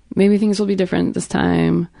 Maybe things will be different this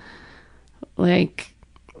time. Like,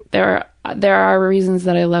 there are reasons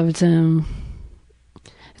that I loved him.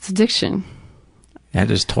 It's addiction.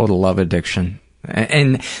 That is total love addiction.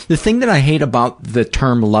 And the thing that I hate about the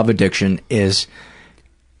term love addiction is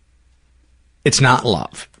it's not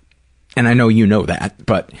love. And I know you know that,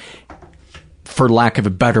 but for lack of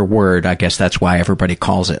a better word, I guess that's why everybody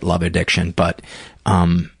calls it love addiction. But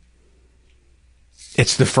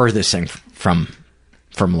it's the furthest thing from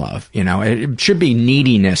love. It should be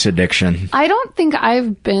neediness addiction. I don't think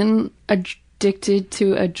I've been addicted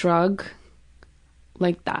to a drug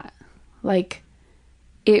like that. Like,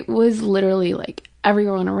 it was literally like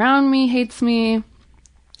everyone around me hates me.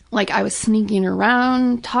 Like, I was sneaking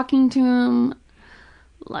around talking to him.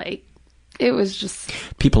 Like, it was just...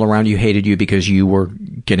 People around you hated you because you were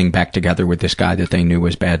getting back together with this guy that they knew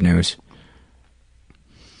was bad news.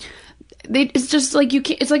 It's just like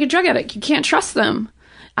it's like a drug addict. You can't trust them.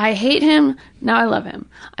 I hate him. Now I love him.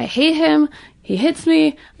 I hate him. He hits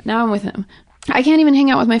me. Now I'm with him. I can't even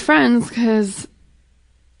hang out with my friends because,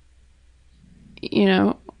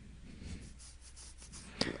 they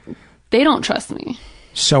don't trust me.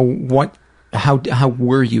 So how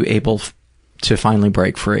were you able to finally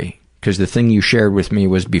break free? Because the thing you shared with me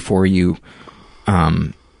was before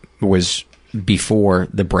before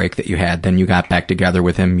the break that you had. Then you got back together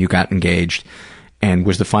with him. You got engaged. And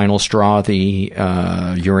was the final straw the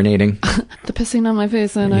urinating? The pissing on my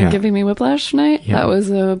face and giving me whiplash night? Yeah. That was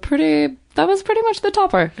pretty much the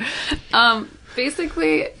topper.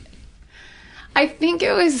 Basically, I think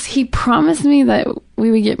it was, he promised me that we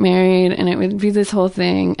would get married and it would be this whole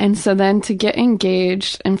thing. And so then to get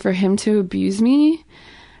engaged and for him to abuse me,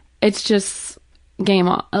 it's just game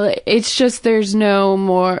on. It's just, there's no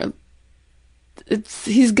more,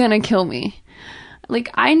 he's gonna kill me. Like,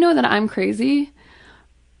 I know that I'm crazy,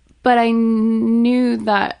 but I knew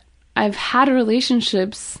that I've had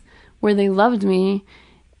relationships where they loved me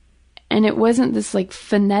and it wasn't this like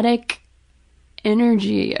frenetic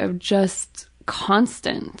energy of just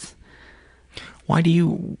constant. Why do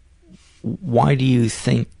you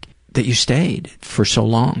think that you stayed for so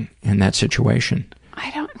long in that situation?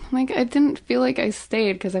 I didn't feel like I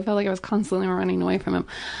stayed because I felt like I was constantly running away from him.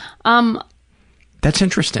 That's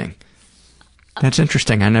interesting.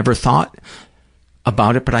 I never thought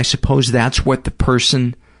about it, but I suppose that's what the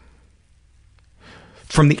person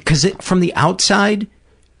from the outside,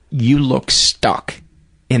 you look stuck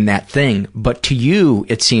in that thing, but to you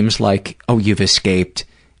it seems like, oh, you've escaped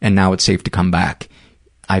and now it's safe to come back.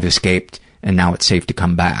 I've escaped and now it's safe to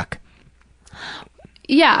come back.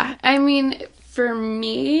 Yeah, I mean, for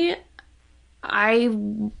me, I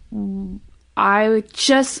would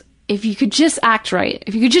just, if you could just act right,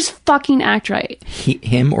 if you could just fucking act right.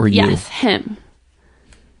 Him or you? Yes, him.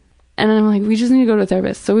 And I'm like, we just need to go to a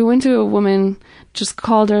therapist. So we went to a woman, just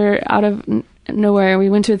called her out of nowhere. We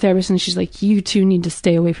went to a therapist and she's like, you two need to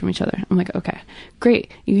stay away from each other. I'm like, okay,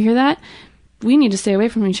 great. You hear that? We need to stay away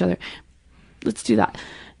from each other. Let's do that.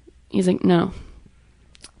 He's like, no,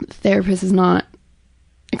 the therapist is not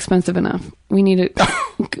expensive enough. We need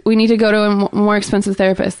to go to a more expensive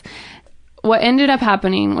therapist. what ended up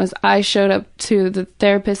happening was I showed up to the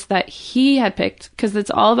therapist that he had picked, because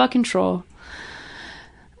it's all about control.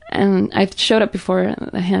 And I showed up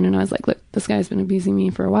beforehand and I was like, look, this guy's been abusing me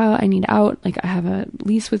for a while. I need out. Like, I have a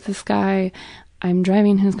lease with this guy. I'm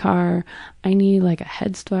driving his car. I need like a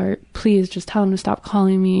head start. Please just tell him to stop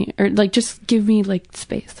calling me, or like just give me like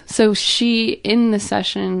space. So she, in the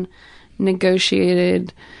session,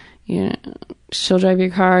 negotiated, you know, she'll drive your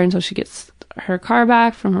car until she gets her car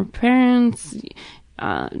back from her parents.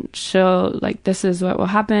 She'll, like, this is what will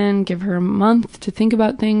happen. Give her a month to think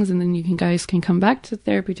about things, and then you guys can come back to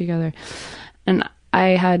therapy together. And I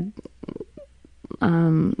had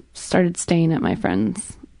started staying at my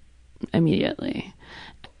friend's immediately.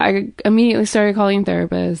 I immediately started calling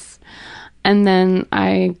therapists, and then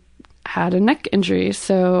I had a neck injury,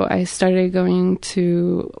 so I started going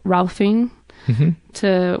to Ralphing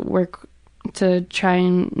to work to try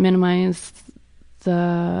and minimize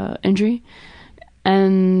the injury.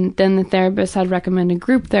 And then the therapist had recommended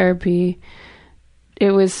group therapy.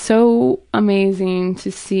 It was so amazing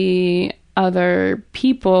to see other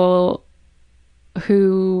people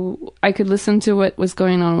who I could listen to what was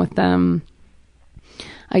going on with them,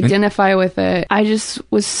 identify with it. I just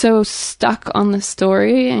was so stuck on the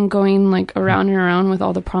story and going like around and around with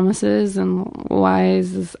all the promises and why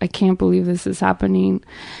is this, I can't believe this is happening.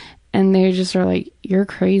 And they just are like, you're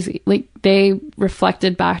crazy. Like, they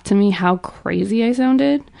reflected back to me how crazy I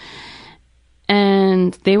sounded.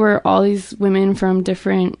 And they were all these women from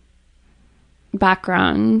different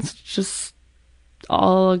backgrounds, just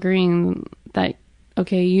all agreeing that,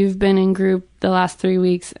 okay, you've been in group the last 3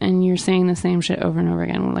 weeks and you're saying the same shit over and over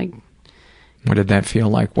again. Like, what did that feel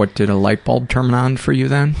like? What, did a light bulb turn on for you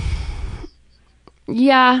then?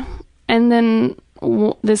 Yeah. And then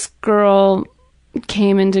this girl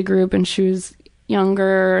came into group and she was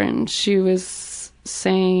younger and she was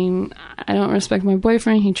saying, I don't respect my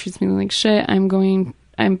boyfriend. He treats me like shit.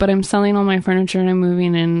 But I'm selling all my furniture and I'm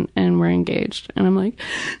moving in and we're engaged. And I'm like,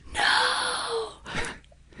 no.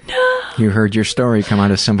 You heard your story come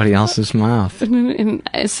out of somebody else's mouth. And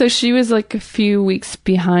so she was like a few weeks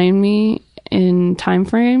behind me in time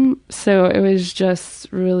frame. So it was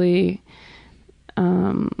just really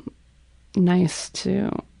nice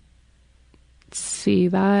to see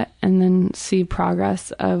that and then see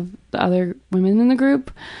progress of the other women in the group.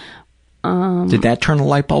 Did that turn a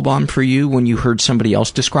light bulb on for you when you heard somebody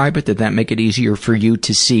else describe it? Did that make it easier for you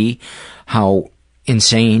to see how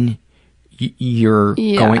insane your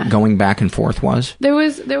going back and forth was? There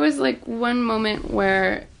was like one moment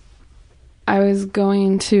where I was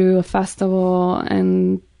going to a festival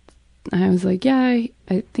and I was like, yeah,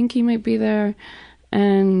 I think he might be there.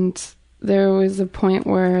 And there was a point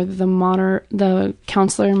where the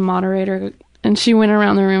counselor and moderator, and she went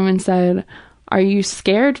around the room and said, are you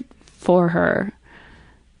scared for her?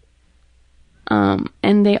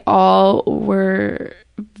 And they all were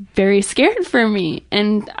very scared for me.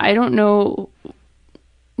 And I don't know,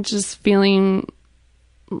 just feeling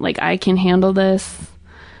like I can handle this.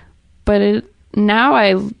 But now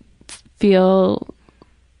I feel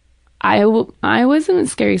I was in a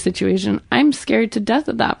scary situation. I'm scared to death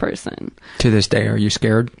of that person. To this day, are you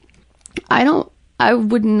scared? I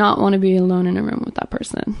would not want to be alone in a room with that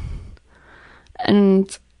person.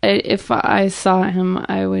 And if I saw him,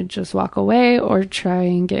 I would just walk away or try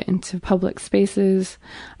and get into public spaces.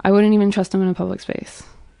 I wouldn't even trust him in a public space.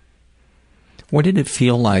 What did it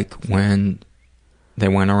feel like when they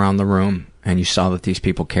went around the room and you saw that these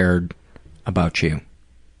people cared about you?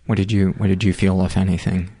 What did you feel, if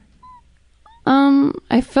anything?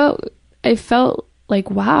 I felt like,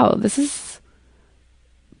 wow, this is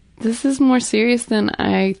more serious than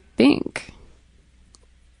I think.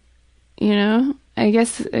 You know, I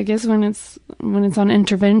guess when it's on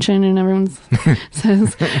intervention and everyone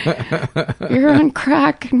says you're on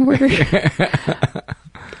crack and we're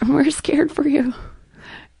scared for you.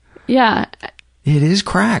 Yeah. It is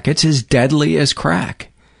crack. It's as deadly as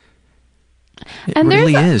crack. It and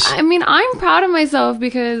really is. I mean, I'm proud of myself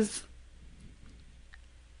because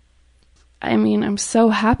I'm so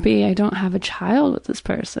happy I don't have a child with this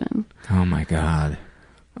person. Oh my God.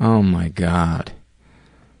 Oh my God.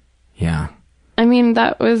 Yeah. I mean,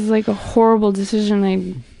 that was like a horrible decision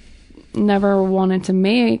I never wanted to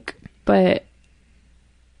make, but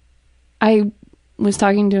I was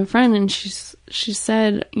talking to a friend and she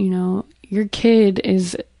said, you know, your kid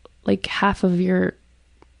is like half of your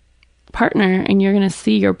partner and you're going to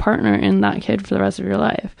see your partner in that kid for the rest of your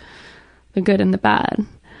life. The good and the bad.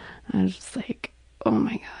 I was just like, oh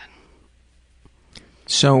my God.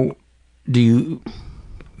 So do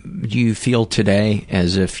you feel today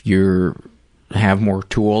as if you're have more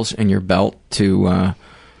tools in your belt to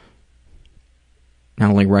not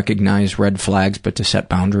only recognize red flags, but to set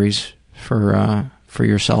boundaries for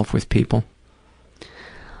yourself with people?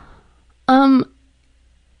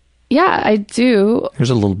 Yeah, I do.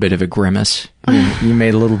 There's a little bit of a grimace. You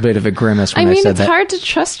made a little bit of a grimace when I said that. It's hard to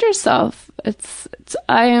trust yourself.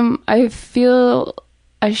 I feel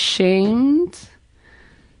ashamed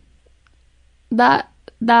that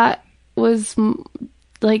was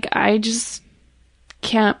like, I just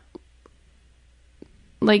can't,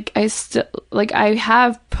 like, I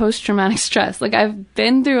have post-traumatic stress. Like, I've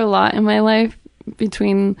been through a lot in my life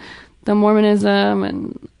between the Mormonism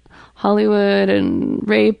and Hollywood and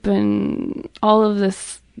rape and all of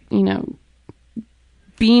this,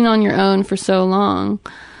 being on your own for so long,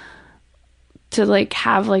 to like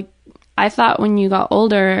have, like, I thought when you got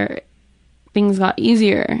older, things got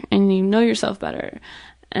easier and you know yourself better.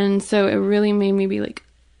 And so it really made me be like,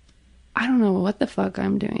 I don't know what the fuck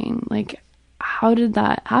I'm doing. Like, how did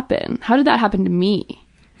that happen? How did that happen to me?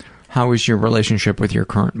 How is your relationship with your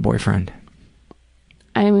current boyfriend?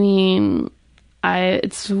 I mean,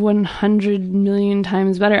 it's 100 million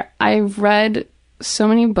times better. I've read so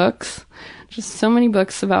many books, just so many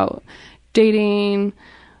books about dating,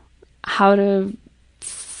 how to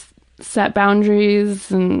set boundaries,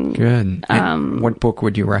 and good. And what book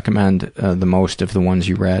would you recommend the most of the ones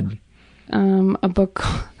you read? A book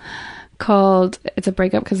called "It's a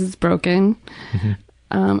Breakup Because It's Broken."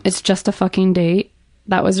 Mm-hmm. It's Just a Fucking Date.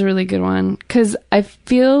 That was a really good one, because I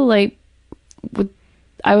feel like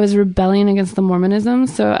I was rebelling against the Mormonism,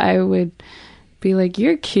 so I would be like,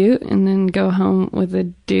 "You're cute," and then go home with a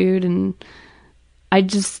dude, and I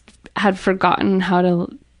just had forgotten how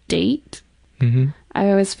to date. Mm-hmm.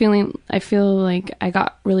 I feel like I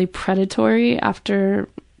got really predatory after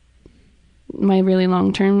my really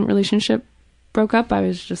long-term relationship broke up. I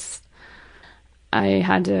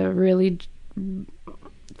had to really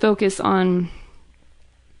focus on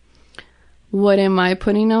what am I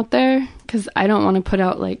putting out there, because I don't want to put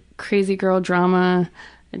out like crazy girl drama.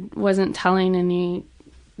 I wasn't telling any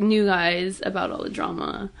new guys about all the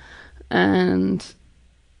drama. And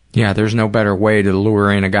yeah, there's no better way to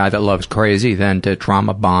lure in a guy that loves crazy than to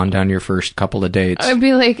trauma bond on your first couple of dates. I'd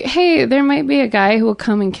be like, hey, there might be a guy who will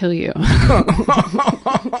come and kill you.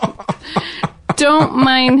 Don't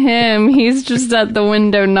mind him. He's just at the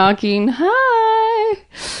window knocking. Hi.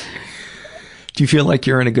 Do you feel like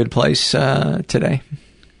you're in a good place today?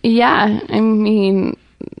 Yeah. I mean,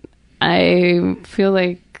 I feel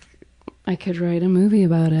like I could write a movie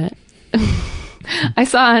about it. I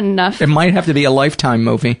saw Enough. It might have to be a Lifetime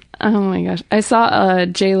movie. Oh my gosh. I saw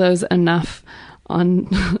J-Lo's Enough on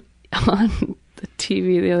the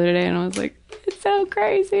TV the other day, and I was like, it's so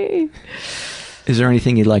crazy. Is there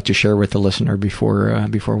anything you'd like to share with the listener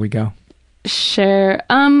before we go? Share.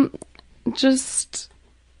 Just,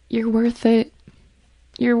 you're worth it.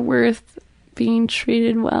 You're worth being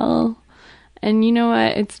treated well. And you know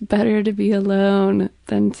what? It's better to be alone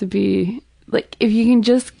than to be, like, if you can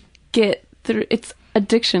just get through, it's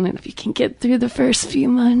addiction, and if you can get through the first few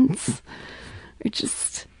months, or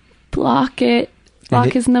just block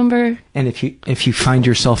his number. And if you find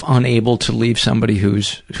yourself unable to leave somebody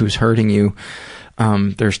who's hurting you,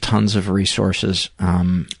 there's tons of resources.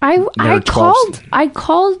 I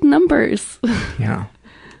called numbers. Yeah.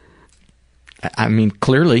 I mean,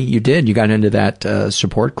 clearly you did. You got into that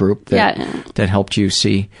support group that helped you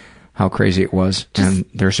see how crazy it was. And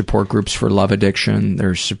there's support groups for love addiction.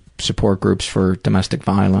 There's support groups for domestic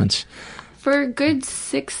violence. For a good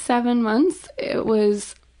 6-7 months, it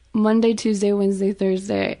was Monday, Tuesday, Wednesday,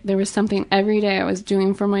 Thursday. There was something every day I was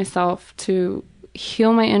doing for myself to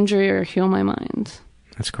heal my injury or heal my mind.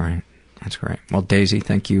 That's great. That's great. Well, Daisy,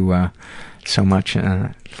 thank you so much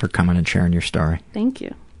for coming and sharing your story. Thank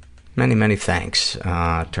you. Many, many thanks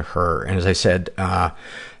to her. And as I said,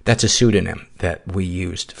 that's a pseudonym that we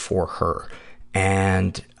used for her.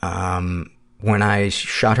 And when I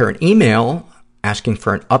shot her an email asking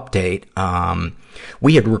for an update,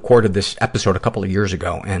 we had recorded this episode a couple of years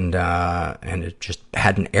ago, and it just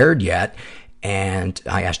hadn't aired yet. And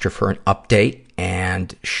I asked her for an update,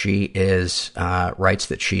 and she writes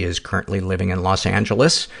that she is currently living in Los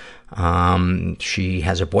Angeles. She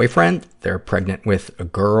has a boyfriend. They're pregnant with a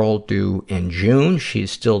girl due in June.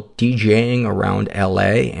 She's still DJing around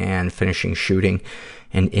LA and finishing shooting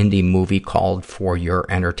an indie movie called For Your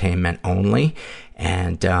Entertainment Only.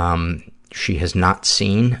 And she has not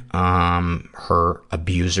seen her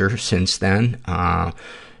abuser since then.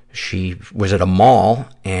 She was at a mall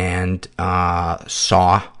and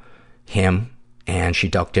saw him, and she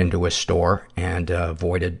ducked into a store and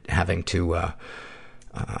avoided having to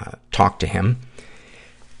talk to him.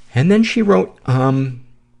 And then she wrote,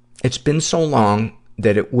 it's been so long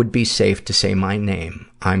that it would be safe to say my name.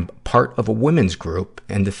 I'm part of a women's group,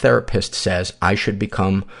 and the therapist says I should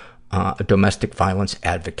become a domestic violence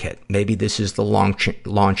advocate. Maybe this is the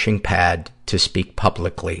launching pad to speak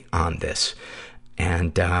publicly on this.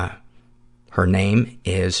 And her name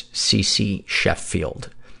is Cece Sheffield.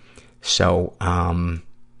 So, I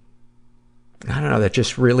don't know, that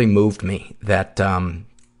just really moved me that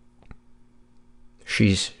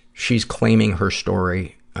she's claiming her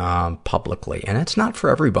story publicly, and it's not for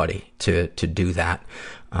everybody to do that.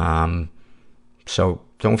 So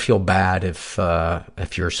don't feel bad if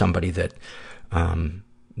you're somebody that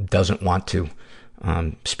doesn't want to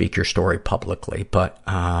speak your story publicly, but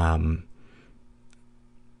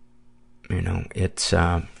it's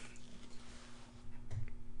I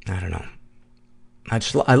don't know.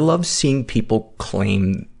 I love seeing people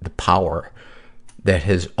claim the power that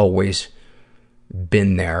has always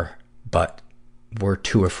been there, but we're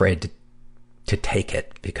too afraid to take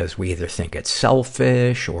it because we either think it's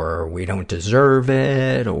selfish or we don't deserve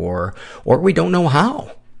it or we don't know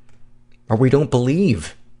how or we don't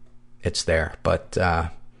believe it's there. But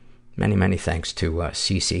many, many thanks to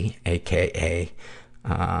Cece, a.k.a.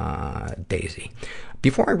 Daisy.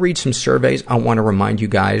 Before I read some surveys, I want to remind you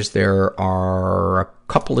guys there are a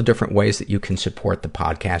couple of different ways that you can support the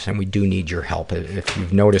podcast, and we do need your help. If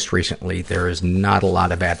you've noticed recently, there is not a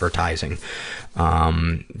lot of advertising.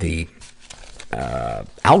 The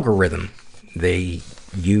algorithm they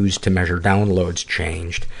use to measure downloads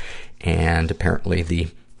changed, and apparently the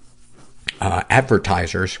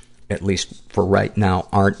advertisers, at least for right now,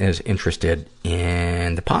 aren't as interested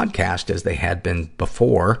in the podcast as they had been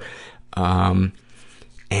before.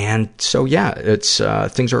 And so, yeah, it's,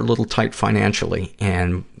 things are a little tight financially,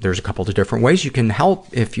 and there's a couple of different ways you can help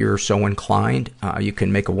if you're so inclined. You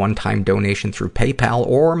can make a one-time donation through PayPal,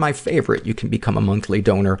 or my favorite, you can become a monthly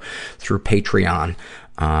donor through Patreon.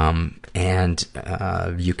 And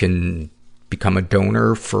you can become a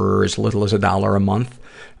donor for as little as $1 a month.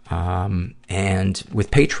 And with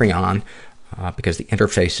Patreon, because the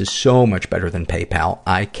interface is so much better than PayPal,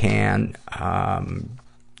 I can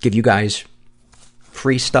give you guys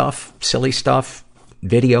free stuff, silly stuff,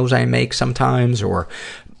 videos I make sometimes, or,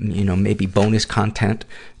 maybe bonus content,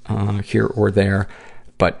 here or there.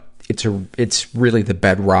 But it's really the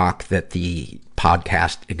bedrock that the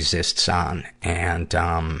podcast exists on. And,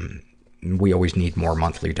 we always need more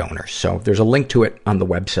monthly donors. So there's a link to it on the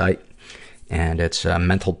website, and it's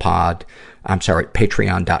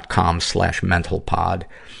patreon.com/mentalpod.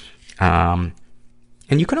 And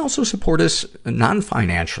you can also support us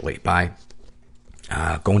non-financially by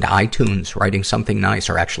going to iTunes, writing something nice,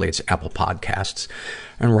 or actually it's Apple Podcasts,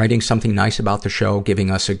 and writing something nice about the show, giving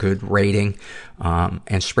us a good rating,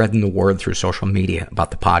 and spreading the word through social media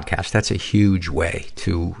about the podcast. That's a huge way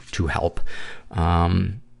to help.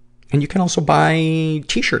 And you can also buy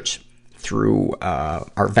t-shirts through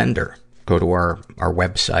our vendor. Go to our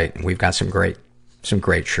website, and we've got some great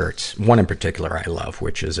shirts. One in particular I love,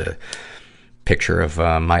 which is a picture of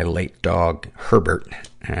my late dog Herbert,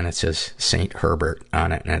 and it says Saint Herbert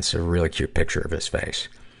on it, and it's a really cute picture of his face.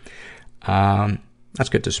 Let's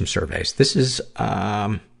get to some surveys. This is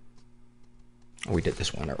we did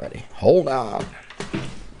this one already. Hold on.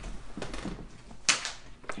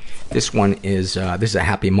 This one is this is a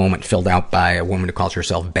happy moment filled out by a woman who calls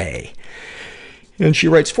herself Bay. And she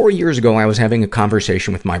writes, 4 years ago, I was having a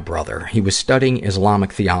conversation with my brother. He was studying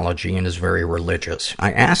Islamic theology and is very religious.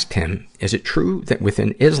 I asked him, is it true that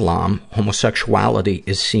within Islam, homosexuality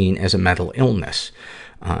is seen as a mental illness?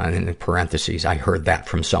 And in parentheses, I heard that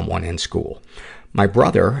from someone in school. My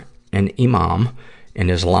brother, an imam,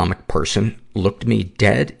 an Islamic person, looked me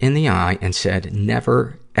dead in the eye and said,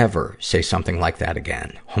 never, ever say something like that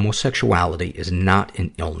again. Homosexuality is not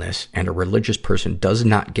an illness, and a religious person does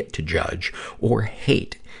not get to judge or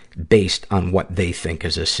hate based on what they think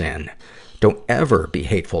is a sin. Don't ever be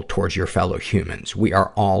hateful towards your fellow humans. We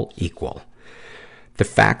are all equal. The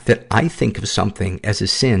fact that I think of something as a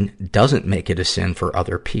sin doesn't make it a sin for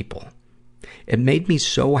other people. It made me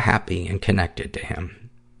so happy and connected to him.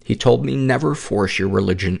 He told me never force your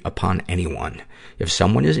religion upon anyone. If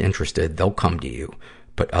someone is interested, they'll come to you.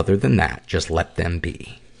 But other than that, just let them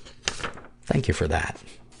be. Thank you for that.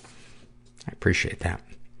 I appreciate that.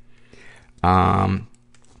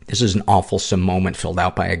 This is an awfulsome moment filled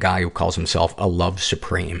out by a guy who calls himself A Love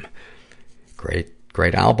Supreme. Great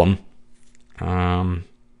album. I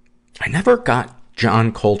never got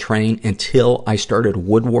John Coltrane until I started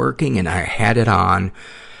woodworking, and I had it on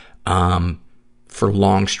for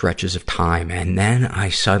long stretches of time. And then I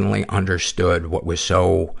suddenly understood what was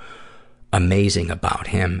so amazing about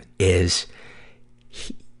him is,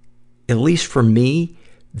 at least for me,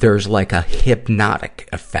 there's like a hypnotic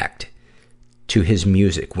effect to his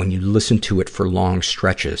music when you listen to it for long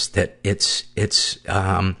stretches, that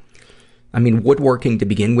I mean, woodworking to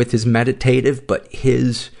begin with is meditative, but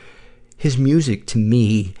his music to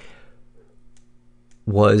me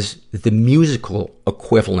was the musical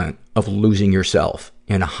equivalent of losing yourself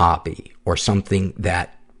in a hobby or something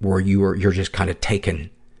that where you're just kind of taken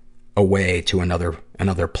away to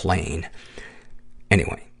another plane.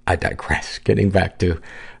 Anyway, I digress. Getting back to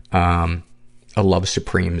a Love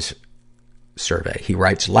Supremes survey. He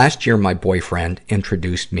writes, last year my boyfriend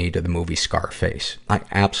introduced me to the movie Scarface. I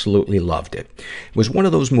absolutely loved it. It was one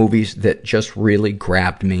of those movies that just really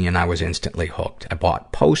grabbed me and I was instantly hooked. I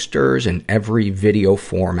bought posters in every video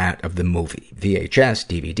format of the movie. VHS,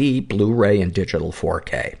 DVD, Blu-ray, and digital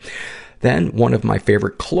 4K. Then one of my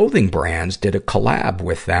favorite clothing brands did a collab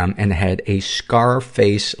with them and had a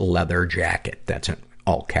Scarface leather jacket. That's in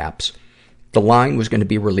all caps. The line was going to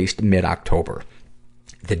be released mid-October.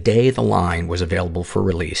 The day the line was available for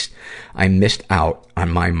release, I missed out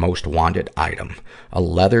on my most wanted item, a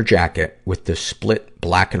leather jacket with the split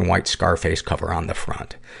black and white Scarface cover on the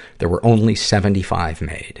front. There were only 75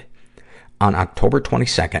 made. On October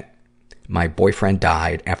 22nd, my boyfriend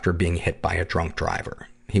died after being hit by a drunk driver.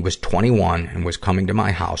 He was 21 and was coming to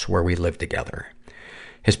my house where we lived together.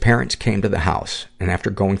 His parents came to the house, and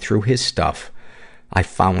after going through his stuff, I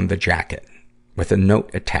found the jacket with a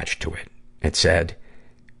note attached to it. It said,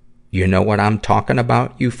 "You know what I'm talking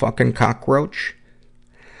about, you fucking cockroach?"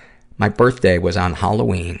 My birthday was on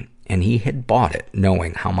Halloween, and he had bought it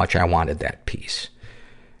knowing how much I wanted that piece.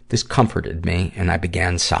 This comforted me, and I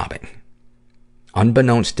began sobbing.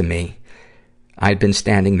 Unbeknownst to me, I had been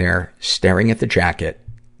standing there staring at the jacket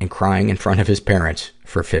and crying in front of his parents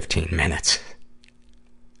for 15 minutes.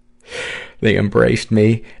 They embraced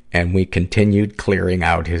me, and we continued clearing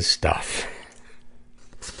out his stuff.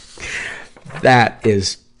 That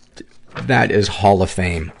is Hall of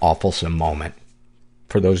Fame, awfulsome moment.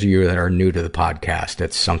 For those of you that are new to the podcast,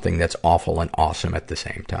 it's something that's awful and awesome at the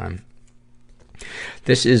same time.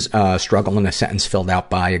 This is a struggle in a sentence filled out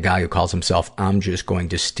by a guy who calls himself, I'm just going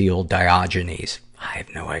to steal Diogenes. I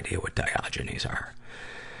have no idea what Diogenes are.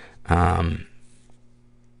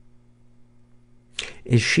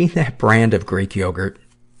 Is she that brand of Greek yogurt,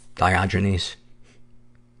 Diogenes?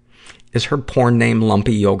 Is her porn name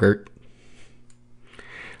Lumpy Yogurt?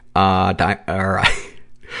 I'm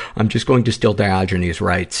just going to steal Diogenes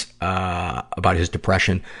writes, about his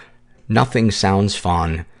depression. Nothing sounds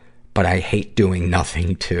fun, but I hate doing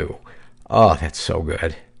nothing too. Oh, that's so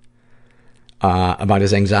good. About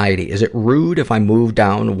his anxiety. Is it rude if I move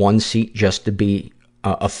down one seat just to be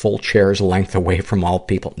a full chair's length away from all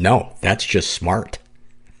people? No, that's just smart.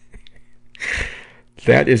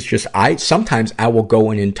 That is just, sometimes I will go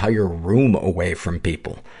an entire room away from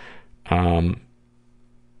people.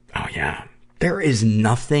 Oh yeah. There is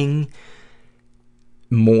nothing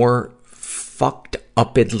more fucked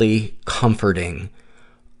upedly comforting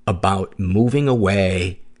about moving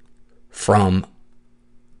away from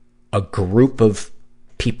a group of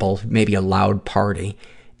people, maybe a loud party,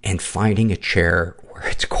 and finding a chair where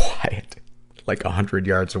it's quiet, like 100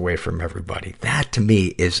 yards away from everybody. That to me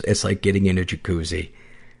it's like getting in a jacuzzi.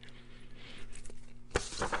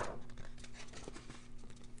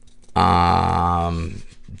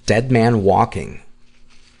 Dead Man Walking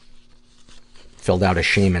filled out a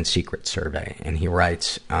shame and secret survey, and he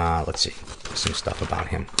writes, let's see, some stuff about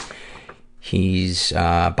him. He's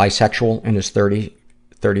bisexual, in his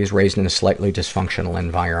 30s, raised in a slightly dysfunctional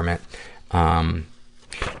environment. And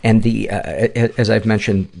as I've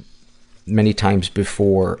mentioned many times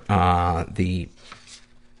before, the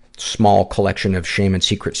small collection of shame and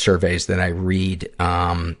secret surveys that I read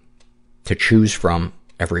to choose from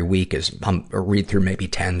every week is read through maybe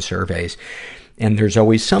 10 surveys. And there's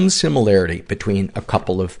always some similarity between a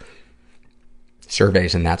couple of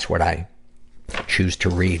surveys, and that's what I choose to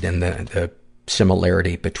read. And the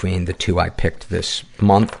similarity between the two I picked this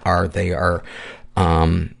month are,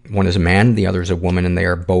 one is a man, the other is a woman, and they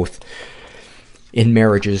are both in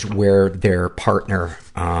marriages where their partner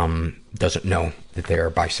doesn't know that they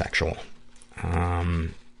are bisexual.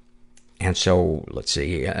 And so, let's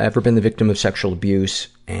see, ever been the victim of sexual abuse?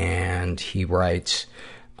 And he writes,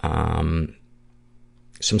 some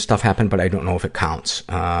stuff happened, but I don't know if it counts.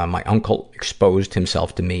 My uncle exposed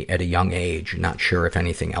himself to me at a young age, not sure if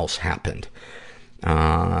anything else happened.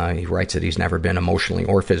 He writes that he's never been emotionally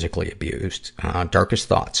or physically abused. Darkest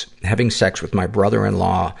thoughts. Having sex with my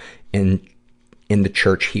brother-in-law in in the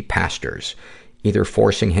church he pastors, either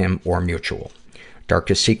forcing him or mutual.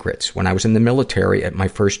 Darkest secrets. When I was in the military at my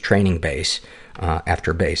first training base,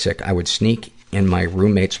 after basic, I would sneak in my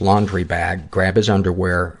roommate's laundry bag, grab his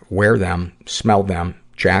underwear, wear them, smell them,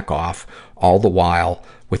 jack off, all the while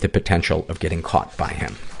with the potential of getting caught by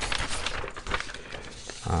him.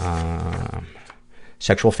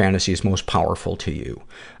 Sexual fantasies most powerful to you.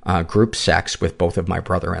 Group sex with both of my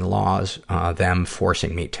brother-in-laws, them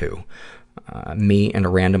forcing me to. Me and a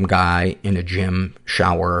random guy in a gym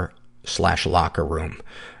shower / locker room.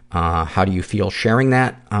 How do you feel sharing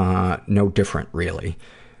that? No different, really.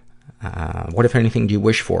 What, if anything, do you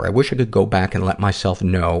wish for? I wish I could go back and let myself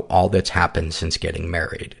know all that's happened since getting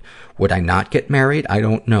married. Would I not get married? I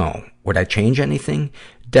don't know. Would I change anything?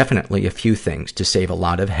 Definitely a few things to save a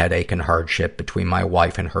lot of headache and hardship between my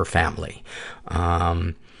wife and her family.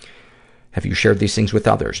 Have you shared these things with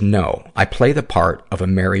others? No. I play the part of a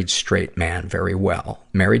married straight man very well.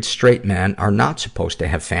 Married straight men are not supposed to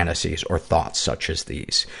have fantasies or thoughts such as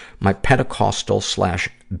these. My Pentecostal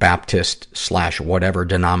 / Baptist / whatever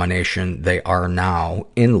denomination they are now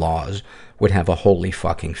in-laws would have a holy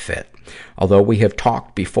fucking fit. Although we have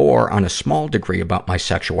talked before on a small degree about my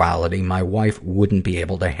sexuality, my wife wouldn't be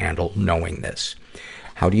able to handle knowing this.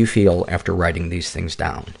 How do you feel after writing these things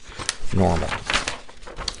down? Normal.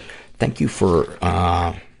 Thank you for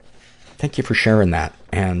sharing that.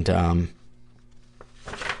 And,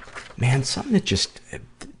 man, something that just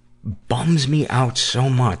bums me out so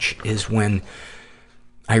much is when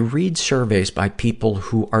I read surveys by people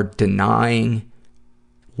who are denying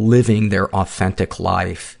living their authentic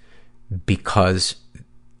life because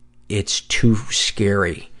it's too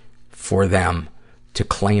scary for them to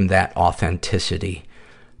claim that authenticity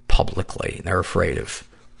publicly. They're afraid of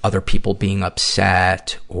other people being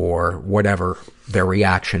upset or whatever, their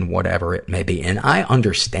reaction, whatever it may be. And I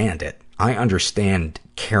understand it. I understand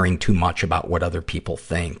caring too much about what other people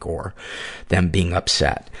think or them being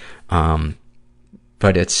upset.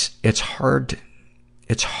 But it's hard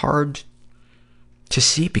to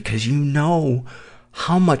see because you know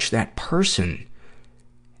how much that person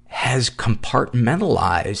has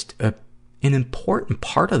compartmentalized an important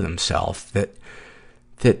part of themselves that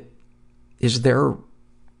is their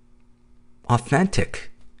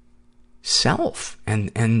authentic self.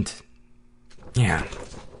 And yeah.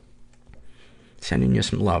 Sending you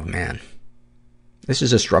some love, man. This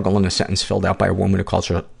is a struggle in a sentence filled out by a woman who calls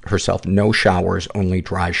herself No Showers, Only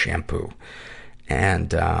Dry Shampoo.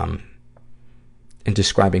 And in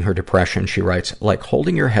describing her depression, she writes, like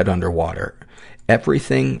holding your head underwater.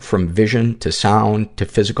 Everything from vision to sound to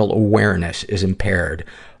physical awareness is impaired,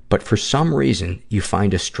 but for some reason, you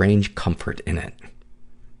find a strange comfort in it.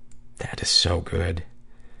 That is so good.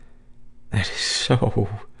 That is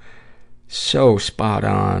so spot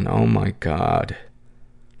on. Oh my God.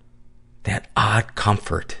 That odd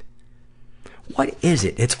comfort. What is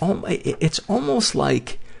it? It's almost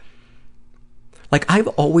like I've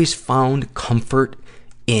always found comfort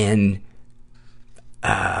in,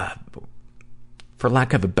 for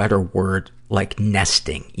lack of a better word, like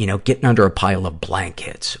nesting, getting under a pile of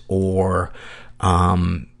blankets or,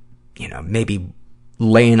 maybe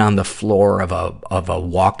laying on the floor of a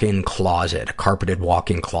walk-in closet, a carpeted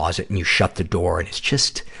walk-in closet, and you shut the door and it's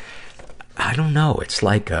just, I don't know, it's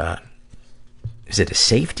like is it a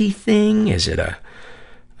safety thing? Is it a,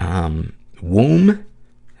 womb?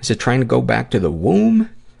 Is it trying to go back to the womb?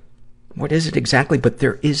 What is it exactly? But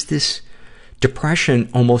there is this depression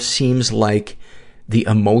almost seems like the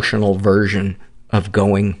emotional version of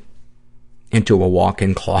going into a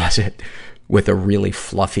walk-in closet with a really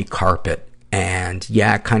fluffy carpet. And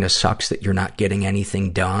yeah, it kind of sucks that you're not getting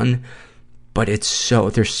anything done, but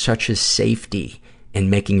there's such a safety in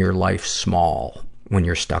making your life small when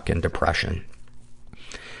you're stuck in depression.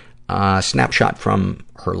 Snapshot from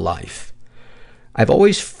her life. I've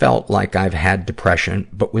always felt like I've had depression,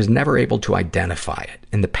 but was never able to identify it.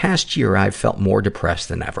 In the past year, I've felt more depressed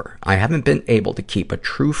than ever. I haven't been able to keep a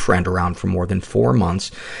true friend around for more than 4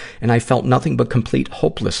 months, and I felt nothing but complete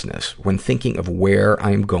hopelessness when thinking of where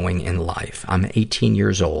I'm going in life. I'm 18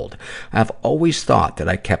 years old. I've always thought that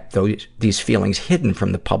I kept these feelings hidden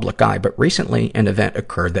from the public eye, but recently an event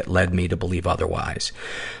occurred that led me to believe otherwise.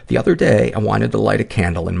 The other day, I wanted to light a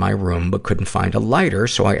candle in my room, but couldn't find a lighter,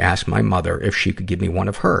 so I asked my mother if she could give me one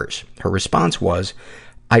of hers. Her response was,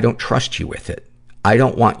 I don't trust you with it. I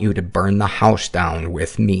don't want you to burn the house down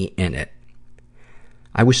with me in it.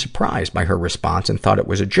 I was surprised by her response and thought it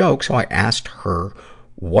was a joke, so I asked her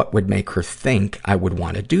what would make her think I would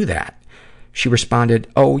want to do that. She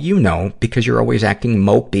responded, oh, because you're always acting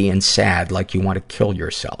mopey and sad like you want to kill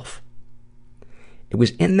yourself. It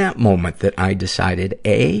was in that moment that I decided,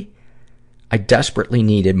 A, I desperately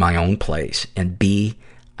needed my own place, and B,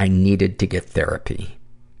 I needed to get therapy.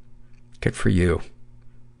 Good for you.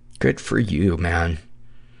 Good for you, man.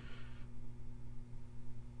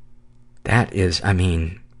 That is, I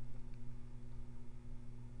mean,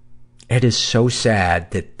 it is so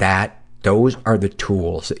sad that those are the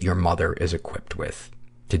tools that your mother is equipped with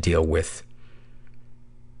to deal with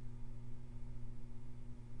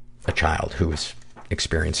a child who is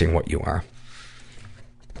experiencing what you are.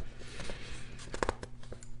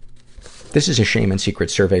 This is a shame and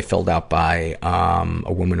secret survey filled out by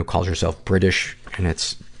a woman who calls herself British, and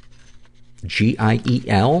it's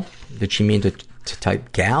Giel. Did she mean to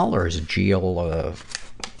type gal, or is Giel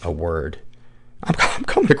a word? I'm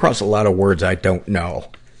coming across a lot of words I don't know.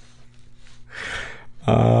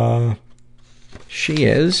 She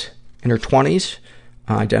is in her 20s,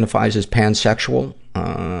 identifies as pansexual,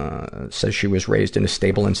 says she was raised in a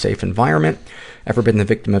stable and safe environment, ever been the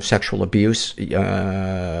victim of sexual abuse,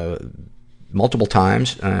 multiple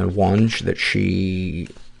times, one that she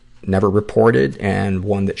never reported and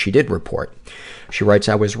one that she did report. She writes,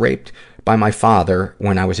 I was raped by my father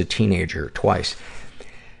when I was a teenager, twice.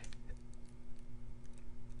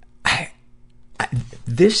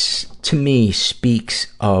 This, to me,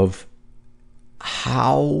 speaks of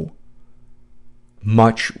how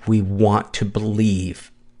much we want to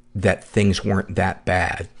believe that things weren't that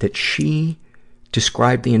bad, that she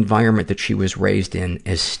described the environment that she was raised in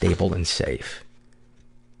as stable and safe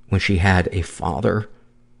when she had a father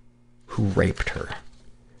who raped her.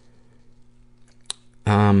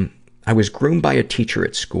 I was groomed by a teacher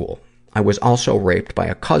at school. I was also raped by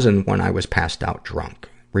a cousin when I was passed out drunk.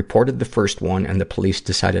 Reported the first one, and the police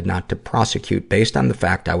decided not to prosecute based on the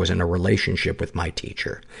fact I was in a relationship with my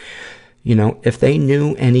teacher. You know, if they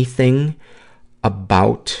knew anything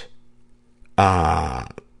about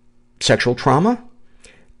sexual trauma,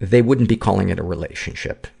 they wouldn't be calling it a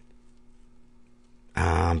relationship.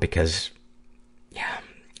 Because, yeah.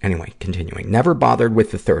 Anyway, continuing. Never bothered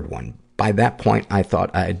with the third one. By that point, I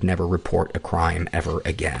thought I'd never report a crime ever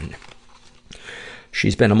again.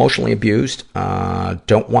 She's been emotionally abused.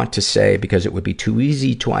 Don't want to say because it would be too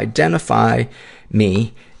easy to identify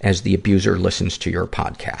me as the abuser listens to your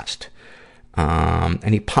podcast.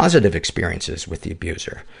 Any positive experiences with the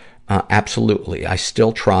abuser? Absolutely. I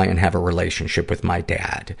still try and have a relationship with my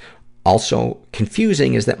dad. Also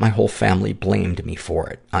confusing is that my whole family blamed me for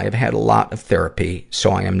it. I have had a lot of therapy,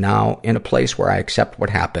 so I am now in a place where I accept what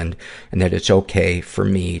happened and that it's okay for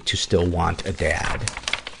me to still want a dad.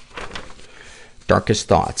 Darkest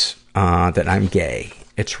thoughts, that I'm gay.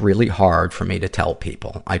 It's really hard for me to tell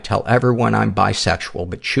people. I tell everyone I'm bisexual,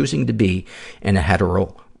 but choosing to be in a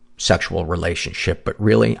heterosexual relationship, but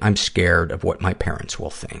really I'm scared of what my parents will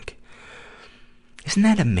think. Isn't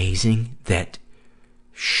that amazing that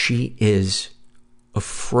she is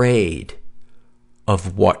afraid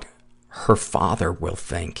of what her father will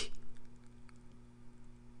think?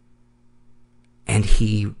 And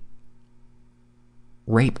he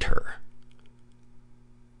raped her.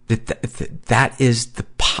 That is the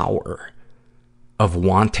power of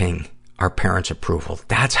wanting our parents' approval.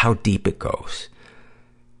 That's how deep it goes.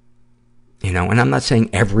 You know, and I'm not saying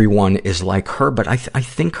everyone is like her, but I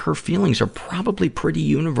think her feelings are probably pretty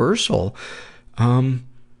universal. And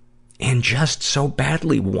just so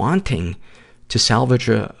badly wanting to salvage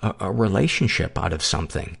a relationship out of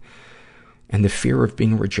something. And the fear of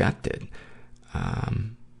being rejected.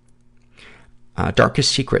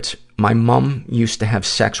 Darkest secrets. My mom used to have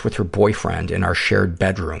sex with her boyfriend in our shared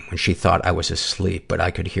bedroom when she thought I was asleep, but I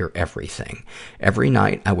could hear everything. Every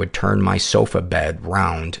night I would turn my sofa bed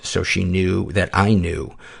round so she knew that I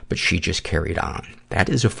knew, but she just carried on. That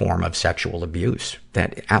is a form of sexual abuse.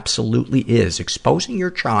 That absolutely is. Exposing your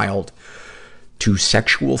child to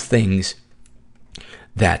sexual things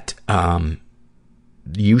that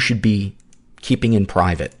you should be keeping in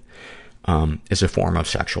private is a form of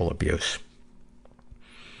sexual abuse.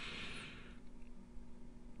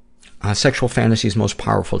 Sexual fantasies most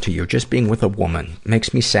powerful to you. Just being with a woman.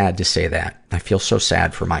 Makes me sad to say that. I feel so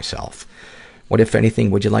sad for myself. What, if anything,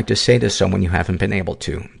 would you like to say to someone you haven't been able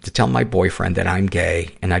to? To tell my boyfriend that I'm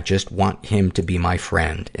gay and I just want him to be my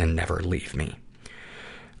friend and never leave me.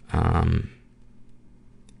 Have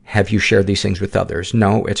you shared these things with others?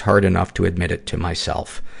 No, it's hard enough to admit it to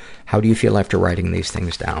myself. How do you feel after writing these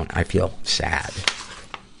things down? I feel sad.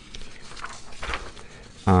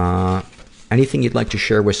 Anything you'd like to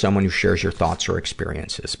share with someone who shares your thoughts or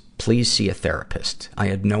experiences? please see a therapist. I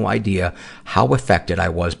had no idea how affected I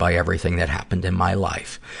was by everything that happened in my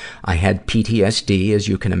life. I had PTSD, as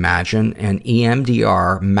you can imagine, and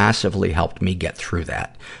EMDR massively helped me get through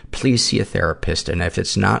that. Please see a therapist, and if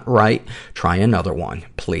it's not right, try another one,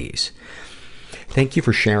 please. Thank you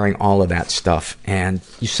for sharing all of that stuff, and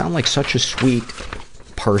you sound like such a sweet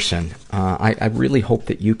person. I really hope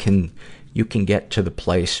that you can get to the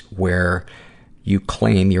place where you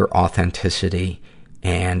claim your authenticity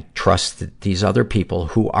and trust that these other people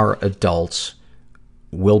who are adults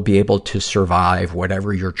will be able to survive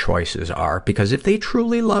whatever your choices are. Because if they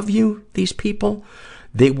truly love you, these people,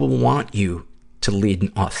 they will want you to lead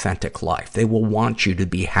an authentic life. They will want you to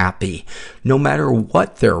be happy, no matter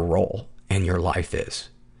what their role in your life is.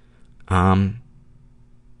 And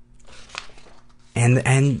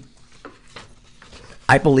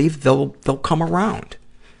I believe they'll come around.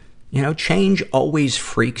 You know, change always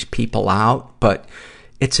freaks people out, but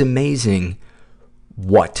it's amazing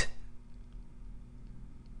what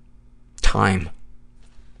time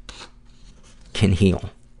can heal.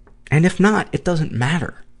 And if not, it doesn't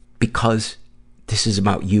matter, because this is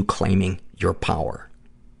about you claiming your power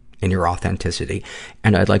and your authenticity.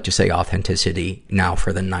 And I'd like to say authenticity now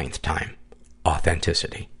for the 9th time.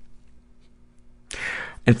 Authenticity.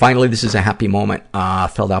 And finally, this is a happy moment,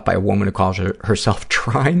 filled out by a woman who calls herself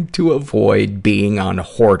trying to avoid being on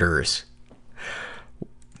Hoarders.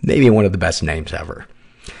 Maybe one of the best names ever.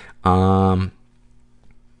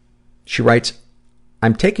 She writes,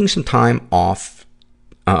 I'm taking some time off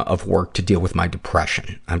of work to deal with my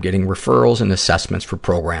depression. I'm getting referrals and assessments for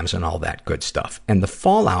programs and all that good stuff. And the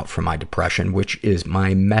fallout from my depression, which is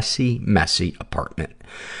my messy, messy apartment.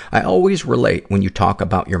 I always relate when you talk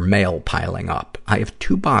about your mail piling up. I have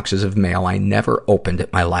 2 boxes of mail I never opened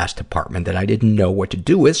at my last apartment that I didn't know what to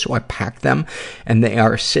do with, so I packed them, and they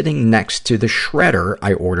are sitting next to the shredder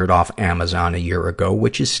I ordered off Amazon a year ago,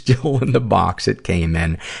 which is still in the box it came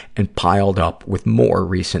in, and piled up with more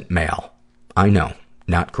recent mail. I know.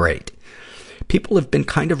 Not great. People have been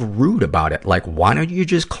kind of rude about it, like, why don't you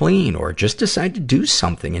just clean, or just decide to do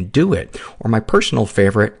something and do it? Or my personal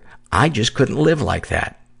favorite, I just couldn't live like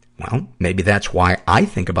that. Well, maybe that's why I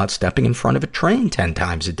think about stepping in front of a train 10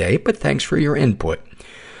 times a day, but thanks for your input.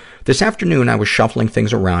 This afternoon, I was shuffling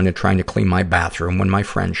things around and trying to clean my bathroom when my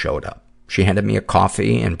friend showed up. She handed me a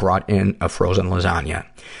coffee and brought in a frozen lasagna.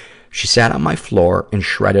 She sat on my floor and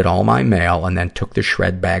shredded all my mail and then took the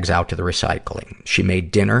shred bags out to the recycling. She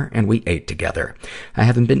made dinner and we ate together. I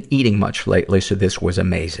haven't been eating much lately, so this was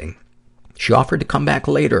amazing. She offered to come back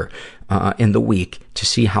later in the week to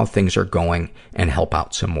see how things are going and help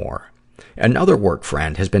out some more. Another work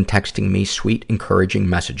friend has been texting me sweet, encouraging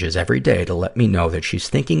messages every day to let me know that she's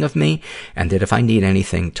thinking of me and that if I need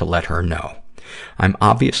anything, to let her know. I'm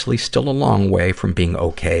obviously still a long way from being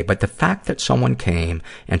okay, but the fact that someone came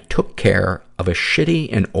and took care of a shitty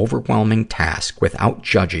and overwhelming task without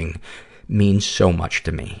judging means so much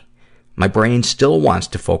to me. My brain still wants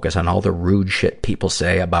to focus on all the rude shit people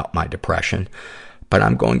say about my depression, but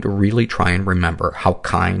I'm going to really try and remember how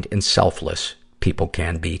kind and selfless people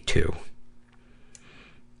can be too.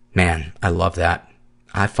 Man, I love that.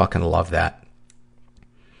 I fucking love that.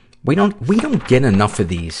 We don't get enough of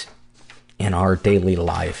these in our daily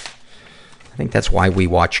life. I think that's why we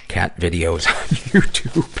watch cat videos on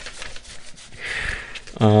YouTube.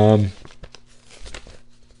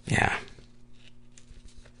 Yeah.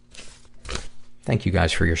 Thank you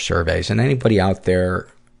guys for your surveys. And anybody out there,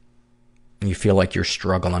 you feel like you're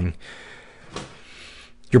struggling,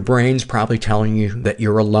 your brain's probably telling you that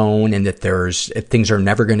you're alone and that things are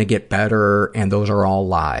never going to get better, and those are all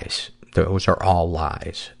lies. Those are all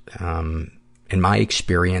lies. In my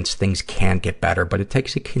experience, things can get better, but it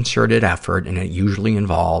takes a concerted effort, and it usually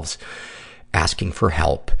involves asking for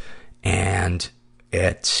help. And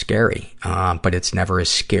it's scary, but it's never as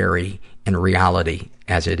scary in reality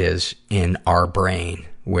as it is in our brain,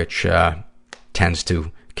 which tends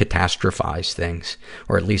to catastrophize things,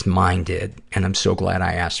 or at least mine did. And I'm so glad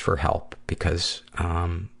I asked for help, because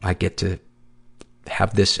I get to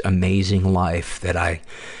have this amazing life that I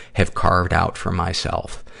have carved out for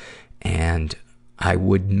myself. And I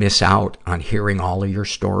would miss out on hearing all of your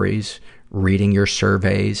stories, reading your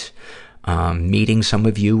surveys, meeting some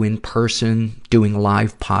of you in person, doing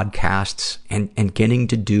live podcasts, and getting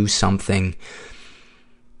to do something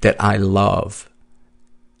that I love.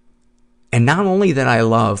 And not only that I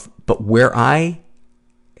love, but where I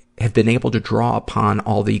have been able to draw upon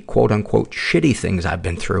all the quote-unquote shitty things I've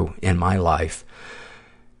been through in my life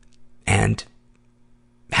and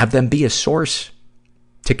have them be a source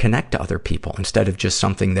to connect to other people instead of just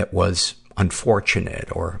something that was unfortunate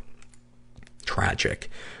or tragic.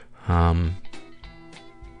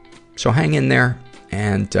 So hang in there,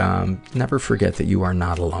 and never forget that you are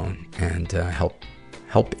not alone, and help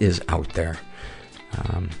is out there.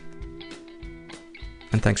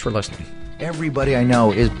 And thanks for listening. Everybody I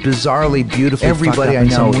know is bizarrely beautifully Everybody fucked up I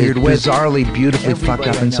know in some weird way. Bizarrely beautifully fucked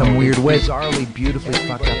up in some weird way. Bizarrely beautifully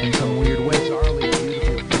fucked up in some weird way.